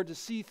lenses, Lord, to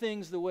see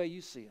things the way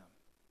you see them.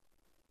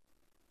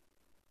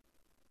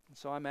 And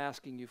so I'm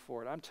asking you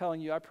for it. I'm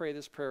telling you, I pray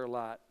this prayer a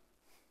lot.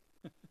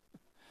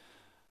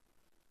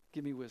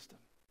 Give me wisdom.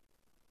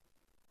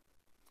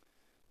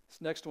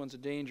 This next one's a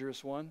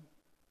dangerous one.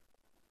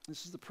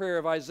 This is the prayer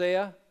of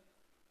Isaiah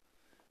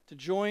to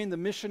join the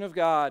mission of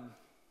God.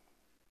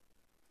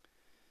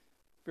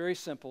 Very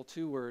simple,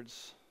 2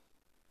 words.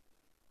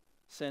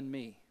 Send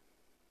me.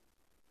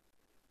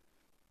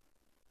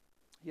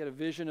 He had a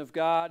vision of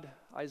God.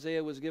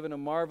 Isaiah was given a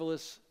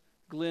marvelous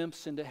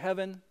glimpse into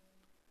heaven.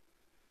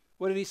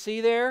 What did he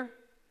see there?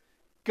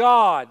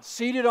 God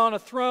seated on a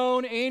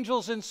throne,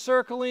 angels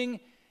encircling,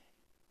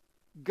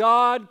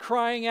 God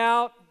crying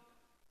out,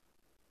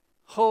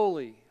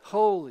 holy,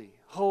 holy,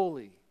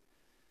 holy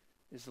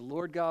is the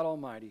Lord God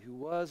Almighty, who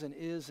was and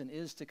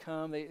is to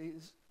come.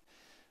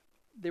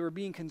 They were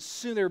being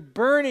consumed. They were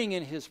burning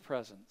in his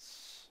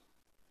presence.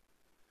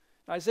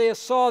 Isaiah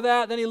saw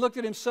that. Then he looked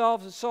at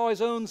himself and saw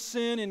his own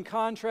sin in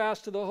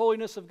contrast to the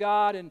holiness of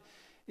God. And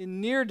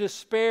in near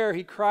despair,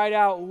 he cried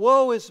out,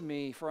 "Woe is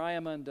me, for I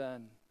am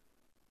undone."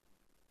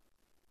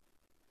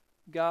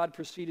 God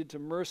proceeded to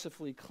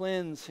mercifully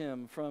cleanse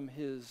him from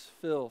his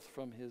filth,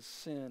 from his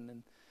sin.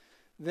 And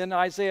then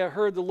Isaiah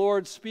heard the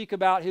Lord speak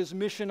about his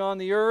mission on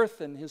the earth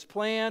and his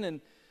plan.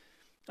 And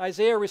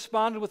Isaiah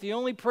responded with the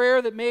only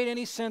prayer that made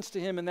any sense to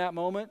him in that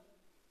moment.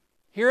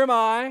 Here am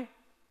I.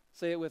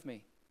 Say it with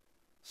me.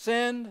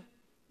 Send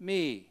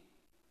me.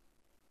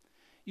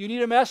 You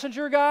need a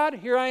messenger, God?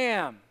 Here I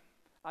am.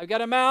 I've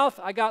got a mouth.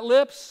 I got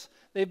lips.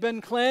 They've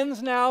been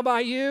cleansed now by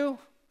you.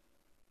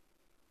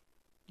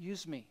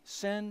 Use me.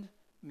 Send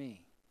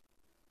me.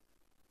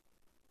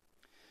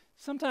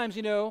 Sometimes,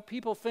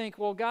 people think,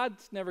 well,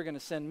 God's never going to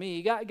send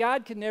me.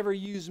 God can never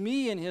use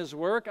me in his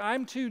work.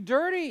 I'm too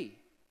dirty.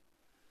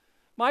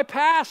 My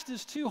past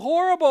is too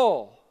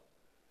horrible.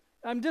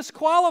 I'm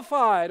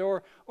disqualified,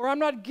 or I'm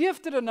not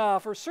gifted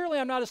enough, or certainly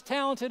I'm not as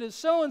talented as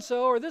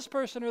so-and-so, or this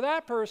person or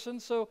that person,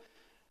 so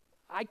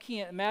I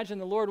can't imagine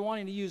the Lord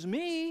wanting to use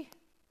me.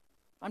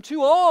 I'm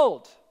too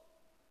old,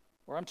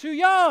 or I'm too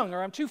young,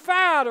 or I'm too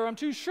fat, or I'm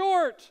too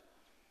short.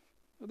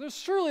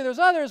 Surely there's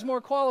others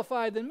more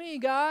qualified than me,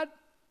 God.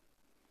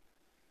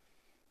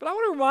 But I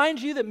want to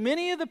remind you that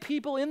many of the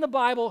people in the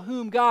Bible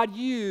whom God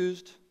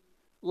used,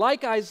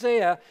 like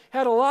Isaiah,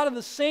 had a lot of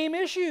the same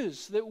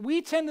issues that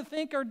we tend to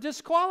think are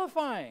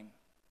disqualifying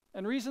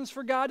and reasons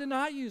for God to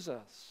not use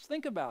us.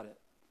 Think about it.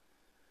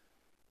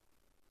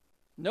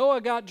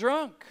 Noah got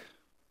drunk.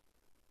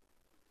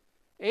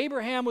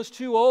 Abraham was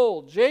too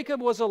old.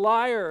 Jacob was a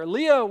liar.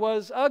 Leah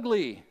was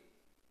ugly.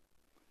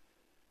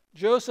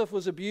 Joseph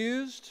was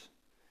abused.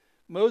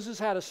 Moses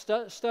had a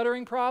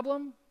stuttering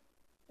problem,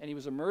 and he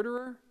was a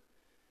murderer.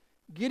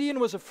 Gideon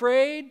was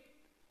afraid.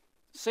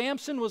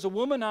 Samson was a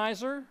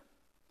womanizer.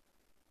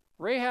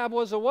 Rahab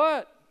was a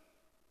what?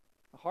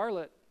 A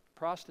harlot,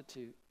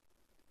 prostitute.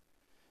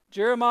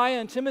 Jeremiah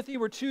and Timothy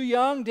were too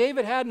young.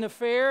 David had an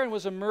affair and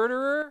was a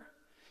murderer.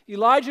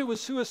 Elijah was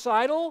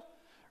suicidal.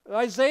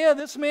 Isaiah,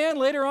 this man,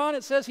 later on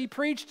it says he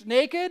preached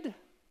naked.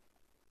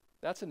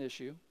 That's an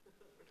issue.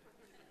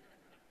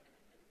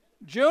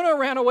 Jonah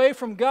ran away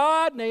from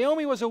God.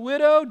 Naomi was a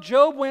widow.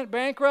 Job went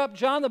bankrupt.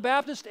 John the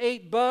Baptist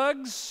ate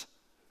bugs.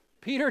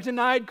 Peter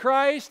denied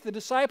Christ. The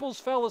disciples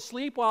fell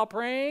asleep while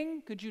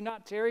praying. Could you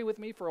not tarry with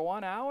me for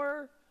 1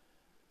 hour?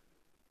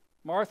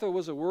 Martha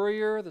was a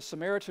worrier. The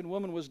Samaritan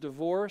woman was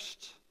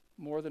divorced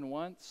more than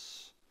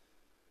once.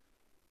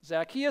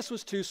 Zacchaeus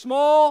was too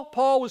small.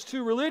 Paul was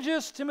too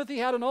religious. Timothy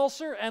had an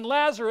ulcer. And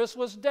Lazarus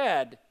was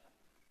dead.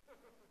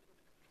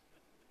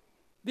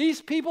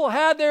 These people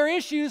had their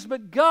issues,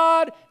 but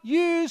God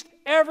used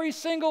every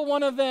single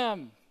one of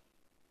them.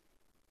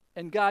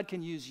 And God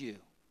can use you.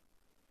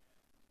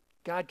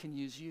 God can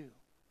use you.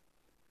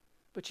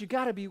 But you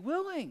got to be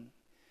willing.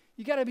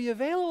 You got to be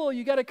available.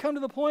 You got to come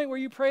to the point where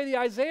you pray the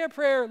Isaiah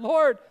prayer,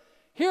 Lord,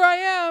 here I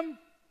am,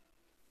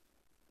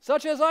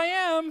 such as I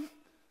am,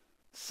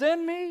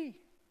 send me.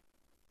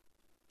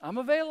 I'm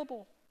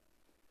available.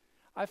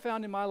 I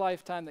found in my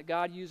lifetime that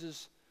God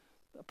uses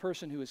a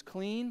person who is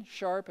clean,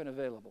 sharp, and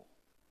available.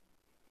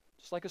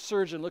 Just like a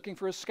surgeon looking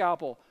for a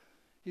scalpel.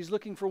 He's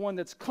looking for one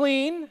that's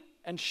clean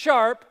and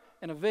sharp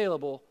and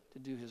available to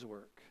do his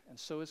work. And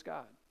so is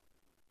God.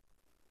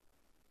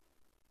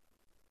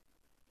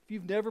 If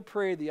you've never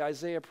prayed the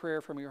Isaiah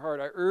prayer from your heart,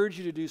 I urge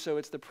you to do so.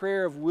 It's the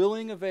prayer of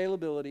willing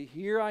availability.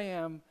 Here I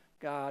am,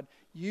 God.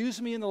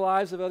 Use me in the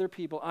lives of other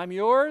people. I'm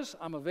yours.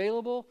 I'm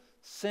available.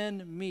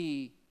 Send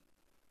me.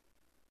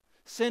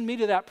 Send me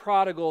to that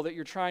prodigal that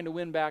you're trying to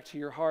win back to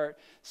your heart.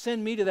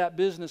 Send me to that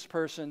business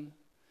person.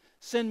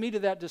 Send me to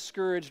that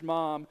discouraged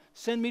mom.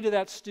 Send me to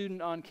that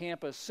student on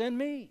campus. Send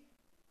me.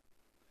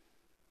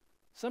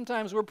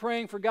 Sometimes we're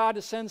praying for God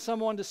to send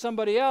someone to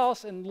somebody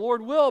else, and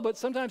Lord will, but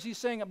sometimes he's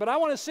saying, but I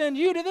want to send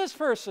you to this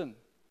person.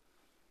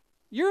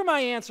 You're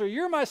my answer.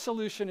 You're my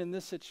solution in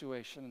this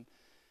situation.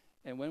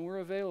 And when we're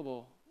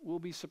available, we'll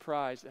be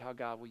surprised at how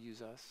God will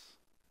use us.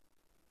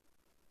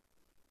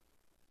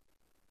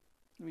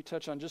 Let me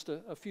touch on just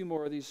a few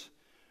more of these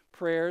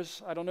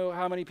prayers. I don't know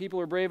how many people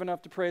are brave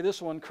enough to pray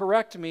this one.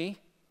 Correct me.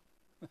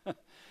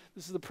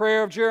 This is the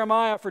prayer of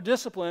Jeremiah for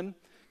discipline.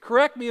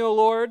 Correct me, O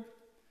Lord,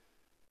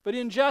 but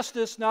in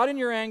justice, not in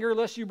your anger,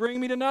 lest you bring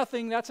me to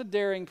nothing. That's a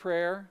daring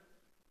prayer.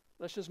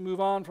 Let's just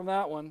move on from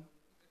that one.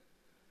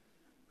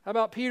 How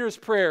about Peter's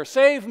prayer?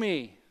 Save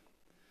me.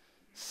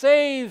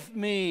 Save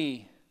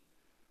me.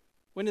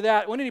 When did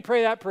he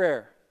pray that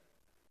prayer?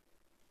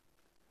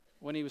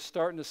 When he was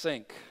starting to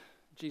sink.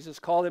 Jesus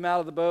called him out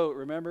of the boat,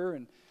 remember?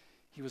 And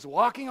he was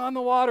walking on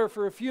the water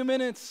for a few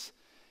minutes,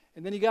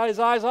 and then he got his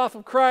eyes off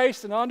of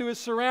Christ and onto his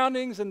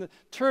surroundings and the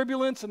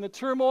turbulence and the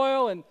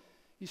turmoil, and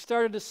he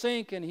started to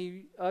sink, and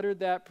he uttered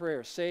that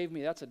prayer, save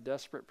me. That's a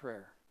desperate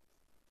prayer.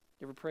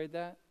 You ever prayed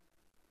that?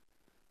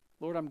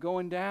 Lord, I'm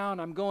going down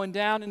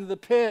into the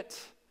pit.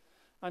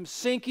 I'm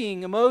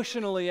sinking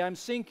emotionally, I'm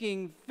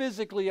sinking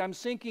physically, I'm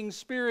sinking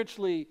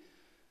spiritually.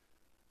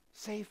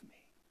 Save me.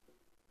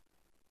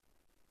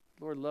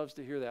 The Lord loves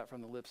to hear that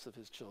from the lips of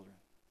his children,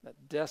 that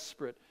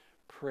desperate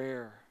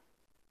prayer.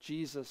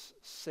 Jesus,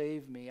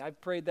 save me. I've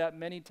prayed that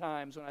many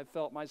times when I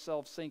felt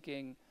myself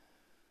sinking.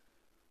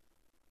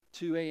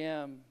 2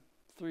 a.m.,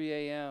 3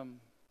 a.m.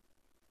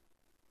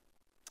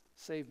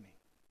 Save me.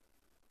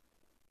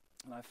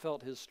 And I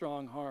felt his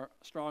strong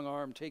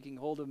arm taking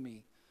hold of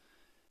me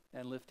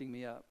and lifting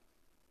me up.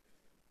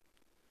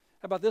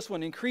 How about this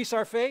one? Increase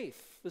our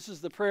faith. This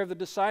is the prayer of the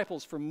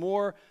disciples for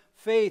more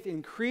faith.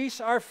 Increase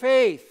our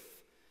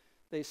faith,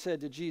 they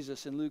said to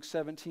Jesus in Luke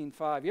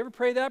 17:5. You ever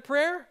pray that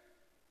prayer?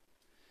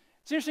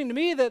 It's interesting to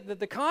me that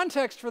the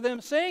context for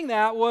them saying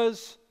that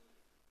was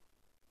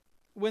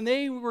when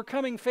they were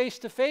coming face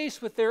to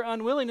face with their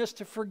unwillingness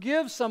to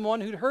forgive someone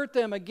who'd hurt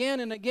them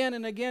again and again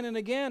and again and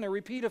again, a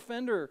repeat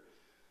offender.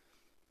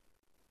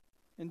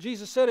 And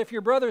Jesus said, if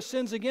your brother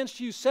sins against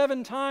you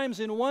 7 times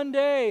in one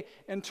day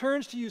and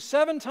turns to you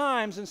 7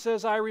 times and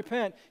says, I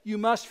repent, you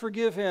must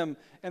forgive him.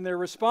 And their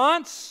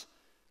response,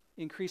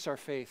 increase our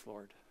faith,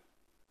 Lord.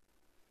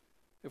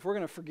 If we're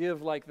going to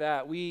forgive like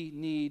that, we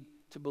need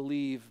to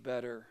believe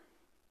better.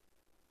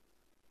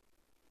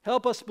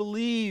 Help us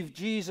believe,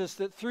 Jesus,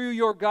 that through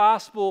your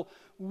gospel,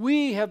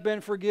 we have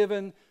been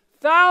forgiven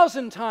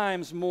 1,000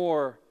 times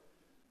more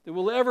than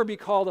we'll ever be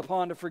called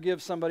upon to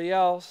forgive somebody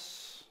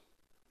else.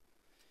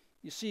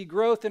 You see,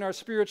 growth in our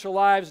spiritual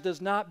lives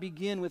does not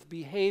begin with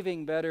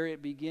behaving better,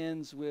 it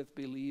begins with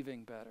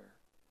believing better.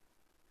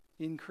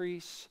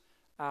 Increase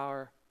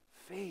our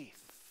faith.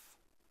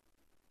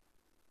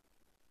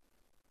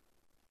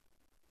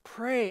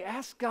 Pray,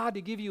 ask God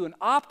to give you an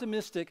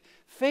optimistic,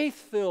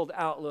 faith-filled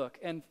outlook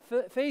and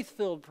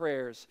faith-filled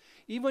prayers.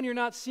 Even when you're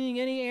not seeing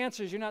any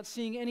answers, you're not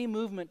seeing any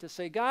movement, to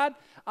say, God,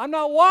 I'm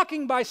not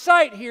walking by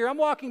sight here, I'm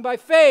walking by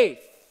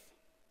faith.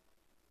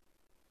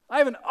 I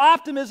have an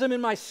optimism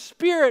in my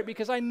spirit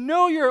because I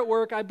know you're at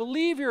work, I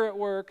believe you're at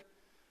work,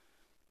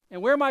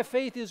 and where my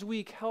faith is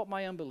weak, help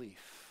my unbelief.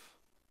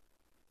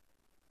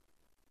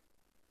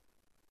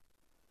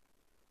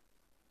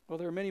 Well,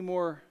 there are many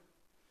more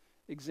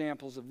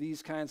examples of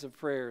these kinds of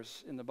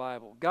prayers in the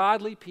Bible.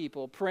 Godly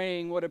people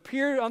praying what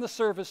appeared on the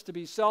surface to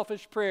be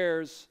selfish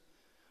prayers,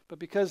 but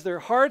because their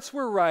hearts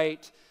were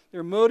right,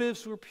 their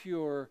motives were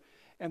pure,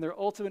 and their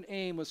ultimate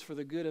aim was for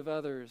the good of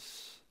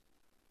others,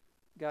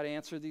 God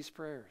answered these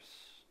prayers.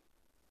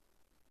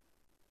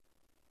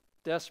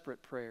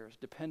 Desperate prayers,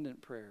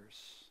 dependent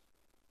prayers.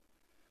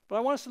 But I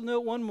want us to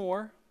note one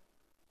more.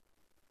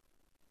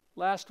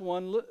 Last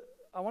one.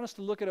 I want us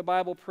to look at a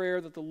Bible prayer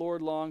that the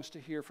Lord longs to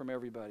hear from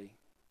everybody.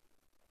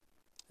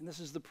 And this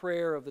is the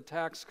prayer of the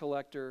tax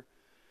collector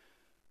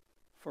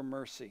for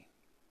mercy.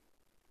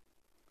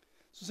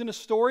 This is in a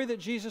story that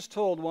Jesus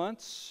told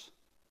once.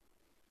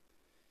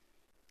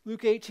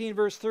 Luke 18,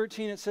 verse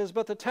 13, it says,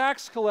 but the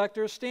tax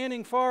collector,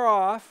 standing far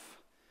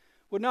off,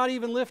 would not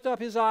even lift up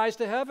his eyes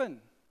to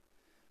heaven,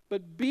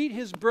 but beat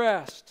his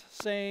breast,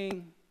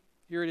 saying,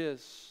 here it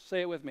is,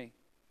 say it with me,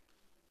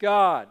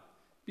 God,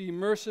 be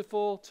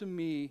merciful to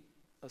me,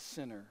 a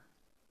sinner.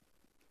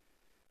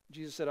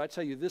 Jesus said, I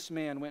tell you, this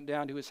man went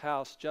down to his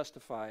house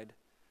justified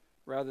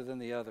rather than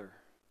the other.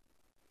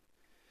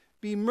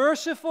 Be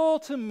merciful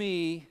to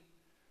me,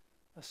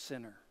 a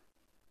sinner.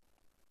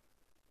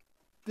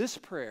 This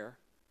prayer,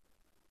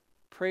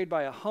 prayed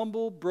by a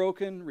humble,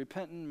 broken,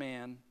 repentant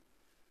man,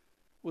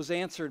 was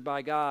answered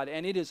by God,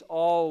 and it is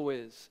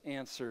always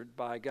answered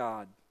by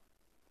God.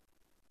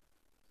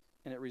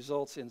 And it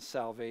results in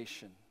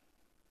salvation.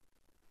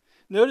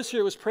 Notice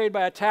here it was prayed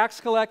by a tax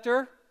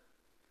collector.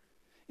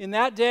 In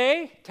that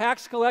day,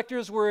 tax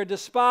collectors were a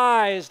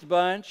despised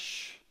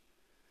bunch,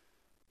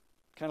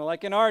 kind of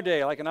like in our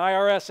day, like an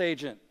IRS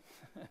agent.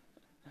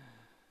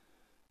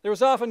 There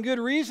was often good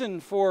reason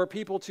for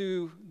people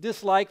to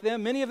dislike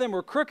them. Many of them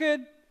were crooked.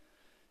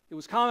 It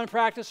was common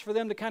practice for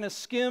them to kind of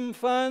skim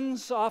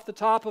funds off the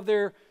top of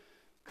their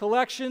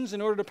collections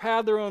in order to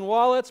pad their own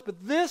wallets.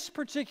 But this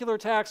particular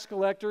tax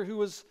collector, who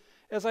was,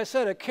 as I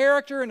said, a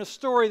character in a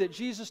story that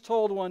Jesus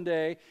told one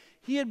day,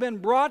 he had been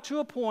brought to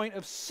a point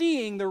of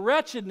seeing the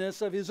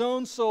wretchedness of his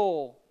own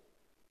soul.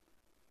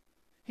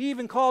 He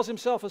even calls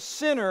himself a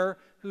sinner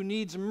who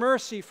needs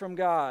mercy from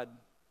God.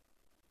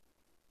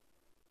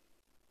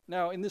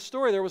 Now, in this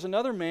story, there was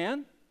another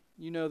man,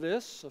 you know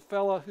this, a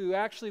fellow who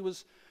actually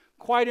was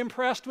quite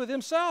impressed with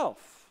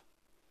himself,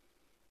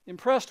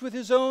 impressed with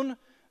his own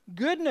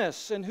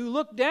goodness, and who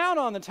looked down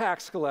on the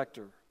tax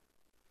collector.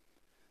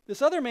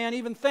 This other man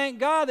even thanked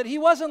God that he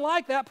wasn't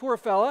like that poor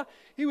fella.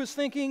 He was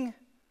thinking,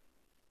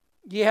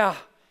 yeah,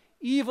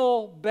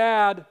 evil,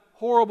 bad,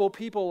 horrible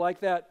people like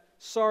that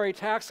sorry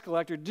tax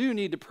collector do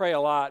need to pray a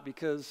lot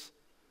because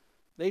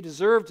they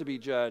deserve to be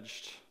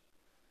judged.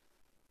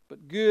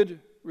 But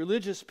good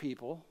religious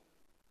people,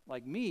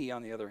 like me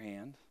on the other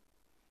hand,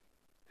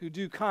 who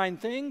do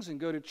kind things and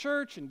go to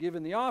church and give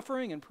in the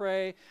offering and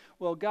pray,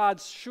 well,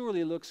 God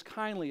surely looks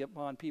kindly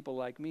upon people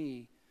like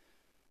me.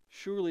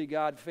 Surely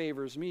God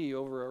favors me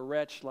over a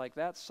wretch like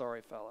that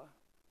sorry fella.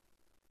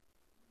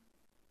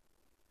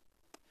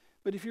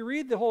 But if you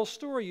read the whole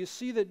story, you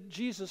see that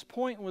Jesus'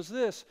 point was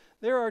this: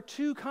 there are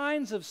two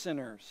kinds of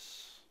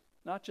sinners,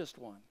 not just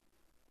one.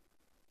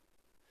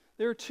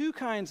 There are two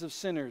kinds of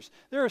sinners.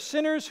 There are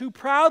sinners who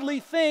proudly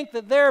think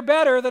that they're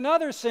better than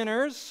other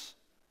sinners,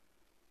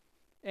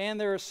 and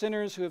there are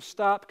sinners who have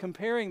stopped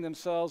comparing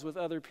themselves with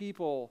other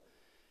people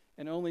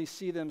and only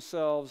see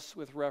themselves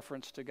with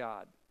reference to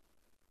God.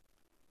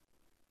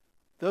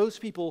 Those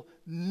people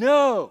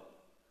know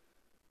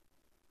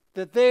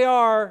that they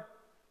are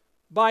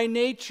by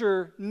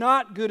nature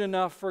not good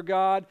enough for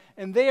God,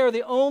 and they are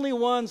the only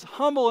ones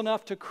humble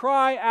enough to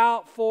cry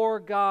out for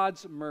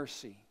God's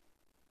mercy.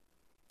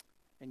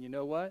 And you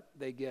know what?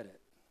 They get it.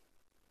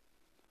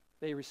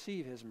 They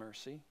receive His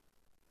mercy.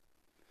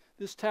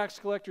 This tax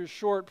collector's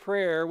short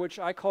prayer, which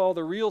I call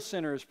the real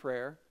sinner's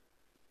prayer,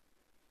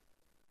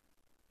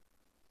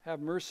 have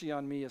mercy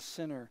on me, a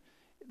sinner.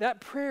 That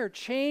prayer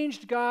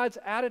changed God's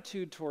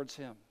attitude towards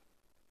him.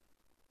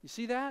 You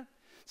see that?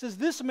 It says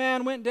this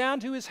man went down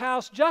to his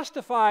house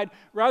justified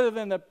rather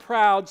than the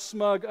proud,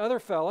 smug other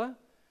fella.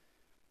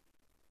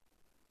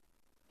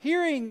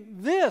 Hearing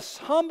this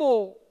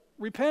humble,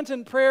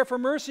 repentant prayer for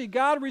mercy,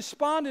 God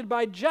responded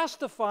by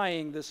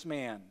justifying this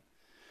man,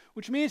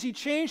 which means he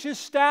changed his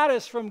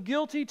status from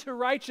guilty to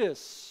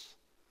righteous.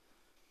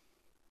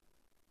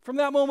 From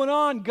that moment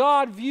on,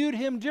 God viewed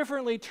him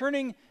differently,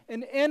 turning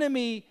an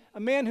enemy, a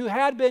man who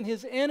had been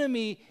his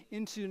enemy,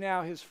 into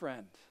now his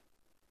friend.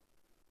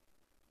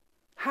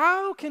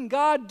 How can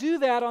God do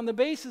that on the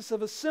basis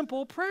of a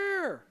simple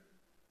prayer?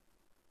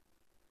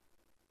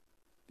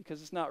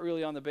 Because it's not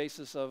really on the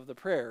basis of the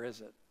prayer,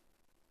 is it?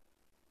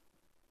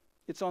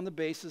 It's on the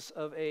basis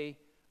of a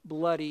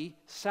bloody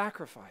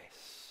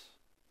sacrifice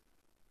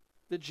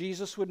that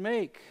Jesus would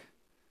make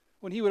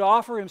when he would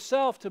offer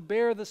himself to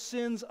bear the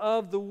sins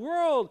of the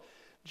world.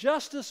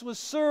 Justice was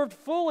served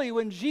fully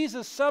when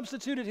Jesus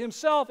substituted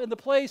himself in the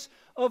place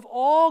of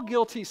all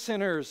guilty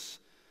sinners,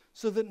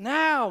 so that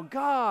now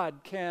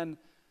God can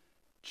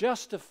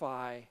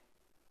justify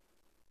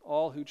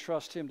all who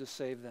trust him to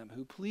save them,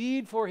 who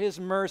plead for his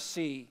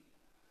mercy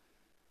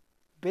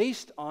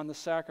based on the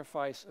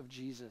sacrifice of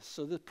Jesus.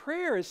 So the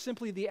prayer is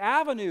simply the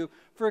avenue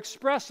for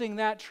expressing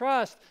that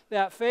trust,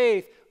 that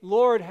faith.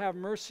 Lord, have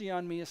mercy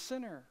on me, a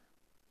sinner.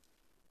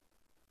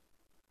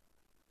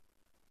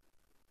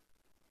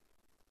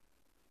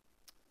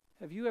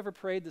 Have you ever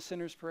prayed the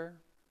sinner's prayer?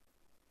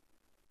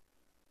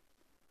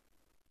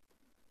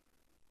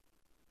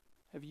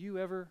 Have you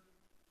ever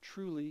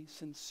truly,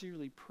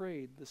 sincerely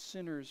prayed the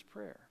sinner's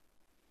prayer?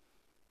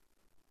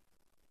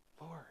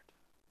 Lord,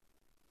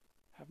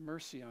 have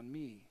mercy on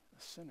me,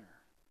 a sinner.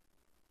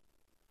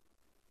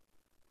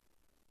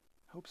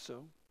 Hope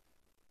so.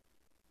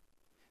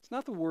 It's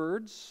not the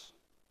words.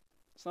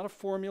 It's not a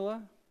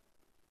formula.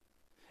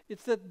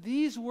 It's that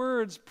these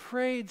words,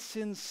 prayed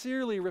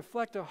sincerely,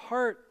 reflect a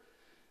heart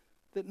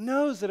that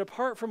knows that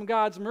apart from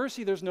God's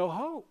mercy, there's no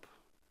hope.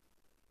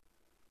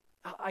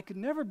 I could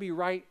never be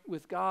right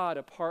with God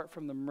apart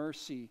from the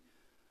mercy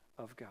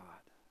of God.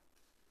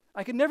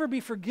 I could never be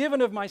forgiven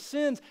of my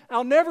sins.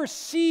 I'll never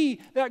see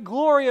that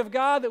glory of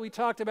God that we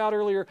talked about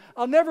earlier.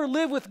 I'll never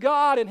live with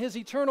God and his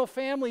eternal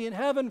family in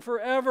heaven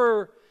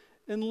forever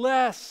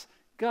unless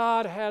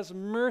God has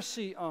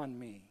mercy on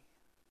me.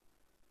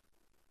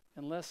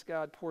 Unless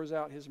God pours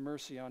out his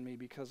mercy on me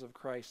because of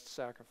Christ's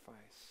sacrifice.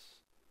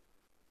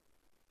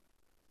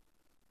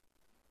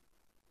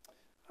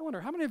 I wonder,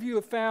 how many of you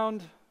have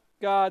found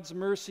God's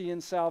mercy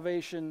and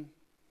salvation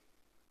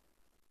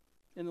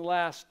in the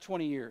last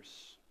 20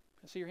 years?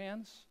 Can I see your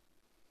hands?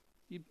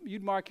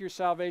 You'd mark your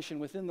salvation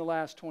within the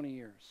last 20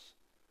 years.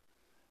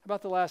 How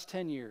about the last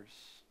 10 years?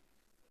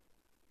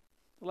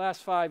 The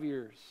last 5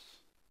 years?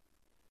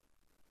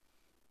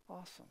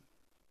 Awesome.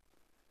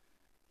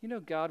 You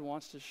know, God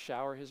wants to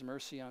shower his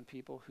mercy on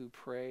people who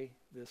pray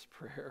this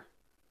prayer.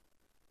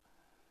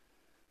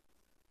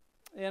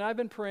 And I've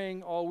been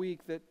praying all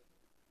week that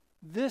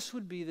this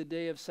would be the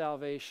day of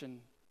salvation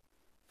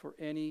for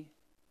any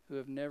who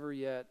have never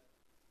yet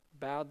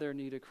bowed their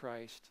knee to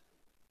Christ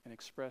and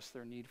expressed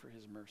their need for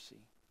his mercy.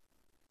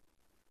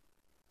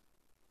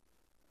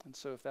 And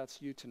so if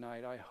that's you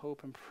tonight, I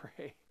hope and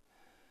pray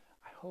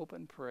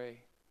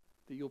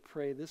that you'll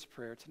pray this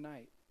prayer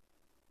tonight.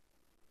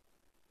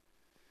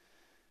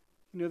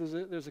 You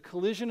know, there's a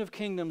collision of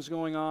kingdoms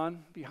going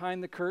on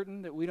behind the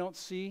curtain that we don't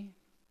see.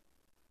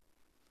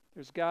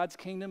 There's God's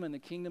kingdom and the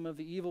kingdom of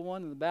the evil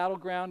one, and the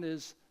battleground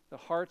is the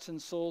hearts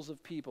and souls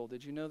of people.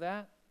 Did you know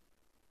that?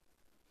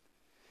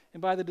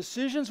 And by the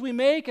decisions we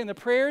make and the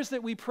prayers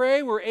that we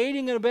pray, we're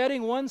aiding and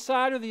abetting one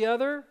side or the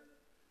other.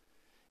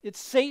 It's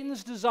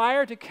Satan's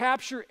desire to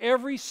capture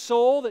every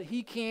soul that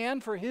he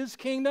can for his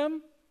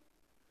kingdom.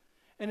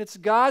 And it's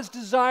God's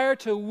desire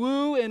to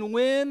woo and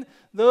win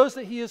those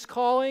that he is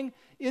calling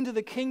into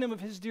the kingdom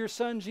of his dear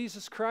Son,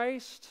 Jesus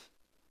Christ.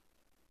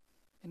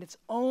 And it's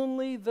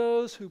only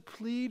those who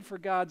plead for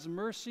God's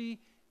mercy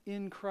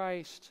in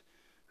Christ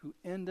who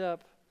end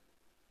up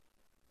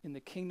in the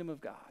kingdom of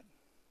God.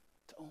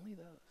 It's only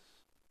those.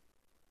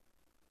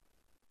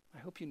 I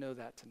hope you know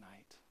that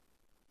tonight.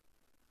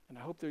 And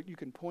I hope that you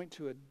can point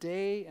to a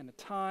day and a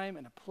time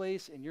and a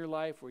place in your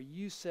life where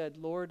you said,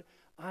 Lord,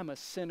 I'm a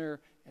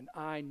sinner and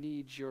I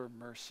need your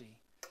mercy.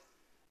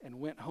 And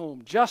went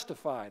home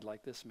justified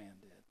like this man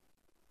did.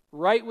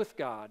 Right with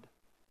God,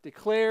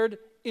 declared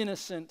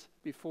innocent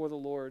before the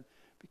Lord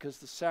because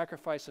the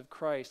sacrifice of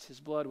Christ, his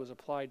blood, was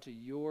applied to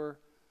your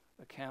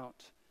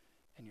account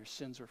and your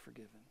sins were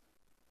forgiven.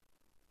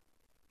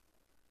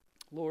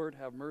 Lord,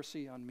 have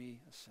mercy on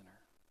me, a sinner.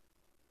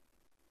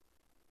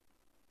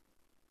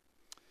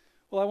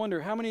 Well, I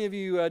wonder, how many of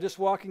you, just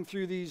walking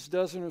through these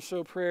dozen or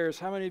so prayers,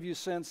 how many of you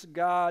sense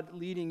God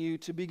leading you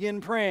to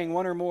begin praying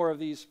one or more of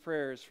these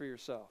prayers for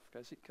yourself?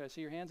 Can I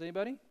see your hands?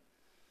 Anybody?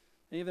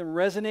 Any of them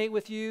resonate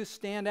with you,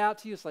 stand out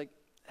to you? It's like,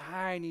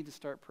 I need to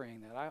start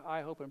praying that.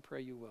 I hope and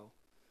pray you will.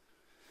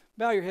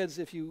 Bow your heads,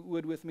 if you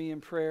would, with me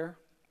in prayer.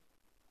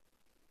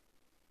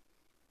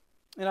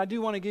 And I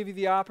do want to give you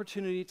the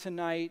opportunity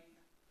tonight,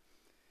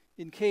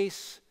 in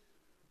case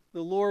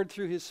the Lord,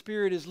 through his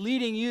Spirit, is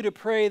leading you to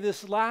pray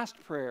this last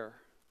prayer.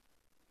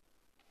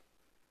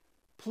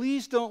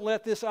 Please don't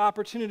let this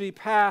opportunity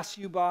pass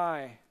you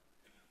by.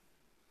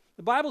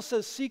 The Bible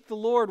says, seek the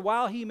Lord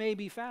while he may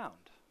be found.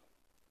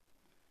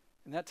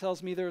 And that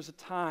tells me there's a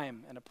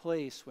time and a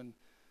place when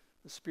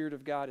the Spirit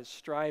of God is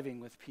striving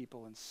with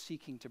people and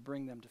seeking to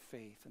bring them to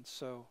faith. And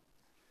so,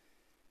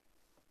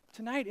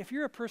 tonight, if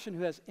you're a person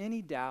who has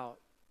any doubt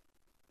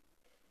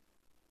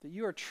that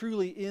you are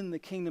truly in the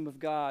kingdom of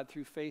God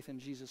through faith in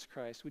Jesus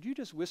Christ, would you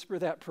just whisper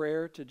that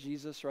prayer to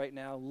Jesus right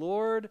now?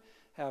 Lord,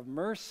 have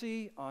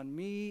mercy on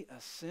me, a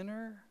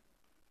sinner.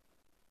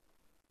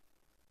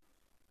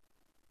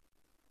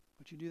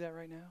 Would you do that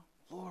right now?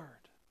 Lord,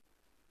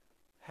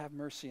 have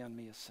mercy on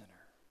me, a sinner.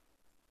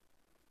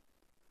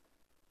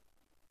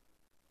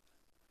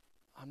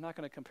 I'm not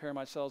going to compare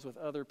myself with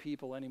other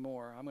people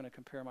anymore. I'm going to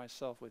compare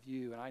myself with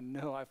you, and I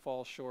know I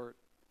fall short.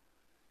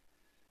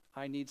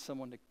 I need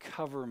someone to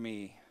cover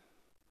me,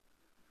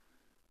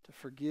 to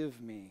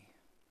forgive me.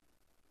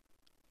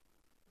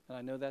 And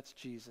I know that's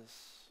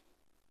Jesus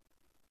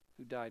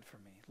who died for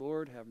me.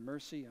 Lord, have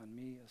mercy on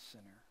me, a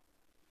sinner.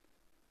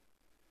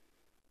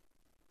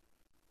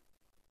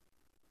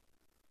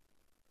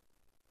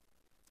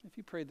 If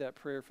you prayed that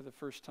prayer for the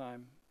first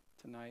time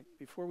tonight,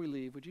 before we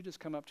leave, would you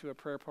just come up to a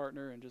prayer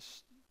partner and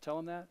just tell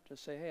them that?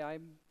 Just say, hey,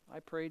 I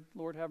prayed,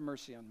 Lord, have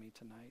mercy on me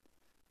tonight.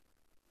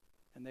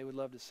 And they would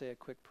love to say a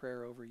quick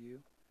prayer over you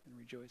and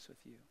rejoice with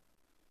you.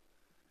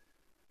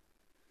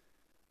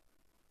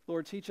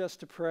 Lord, teach us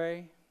to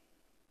pray.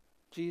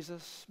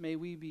 Jesus, may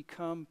we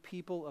become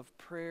people of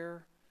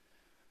prayer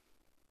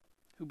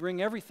who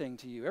bring everything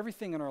to you,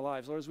 everything in our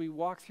lives. Lord, as we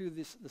walk through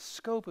the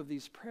scope of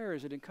these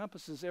prayers, it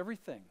encompasses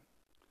everything.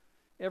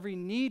 Every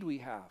need we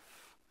have,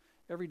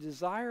 every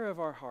desire of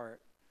our heart,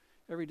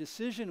 every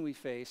decision we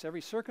face,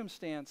 every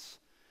circumstance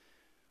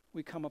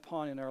we come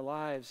upon in our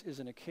lives is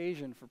an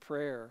occasion for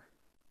prayer.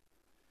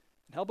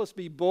 And help us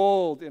be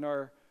bold in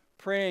our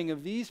praying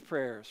of these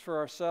prayers for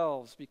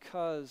ourselves,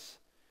 because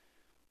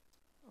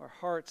our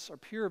hearts are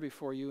pure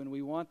before you and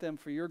we want them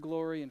for your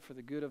glory and for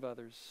the good of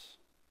others.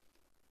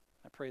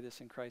 I pray this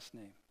in Christ's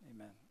name.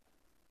 Amen.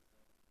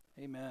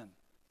 Amen.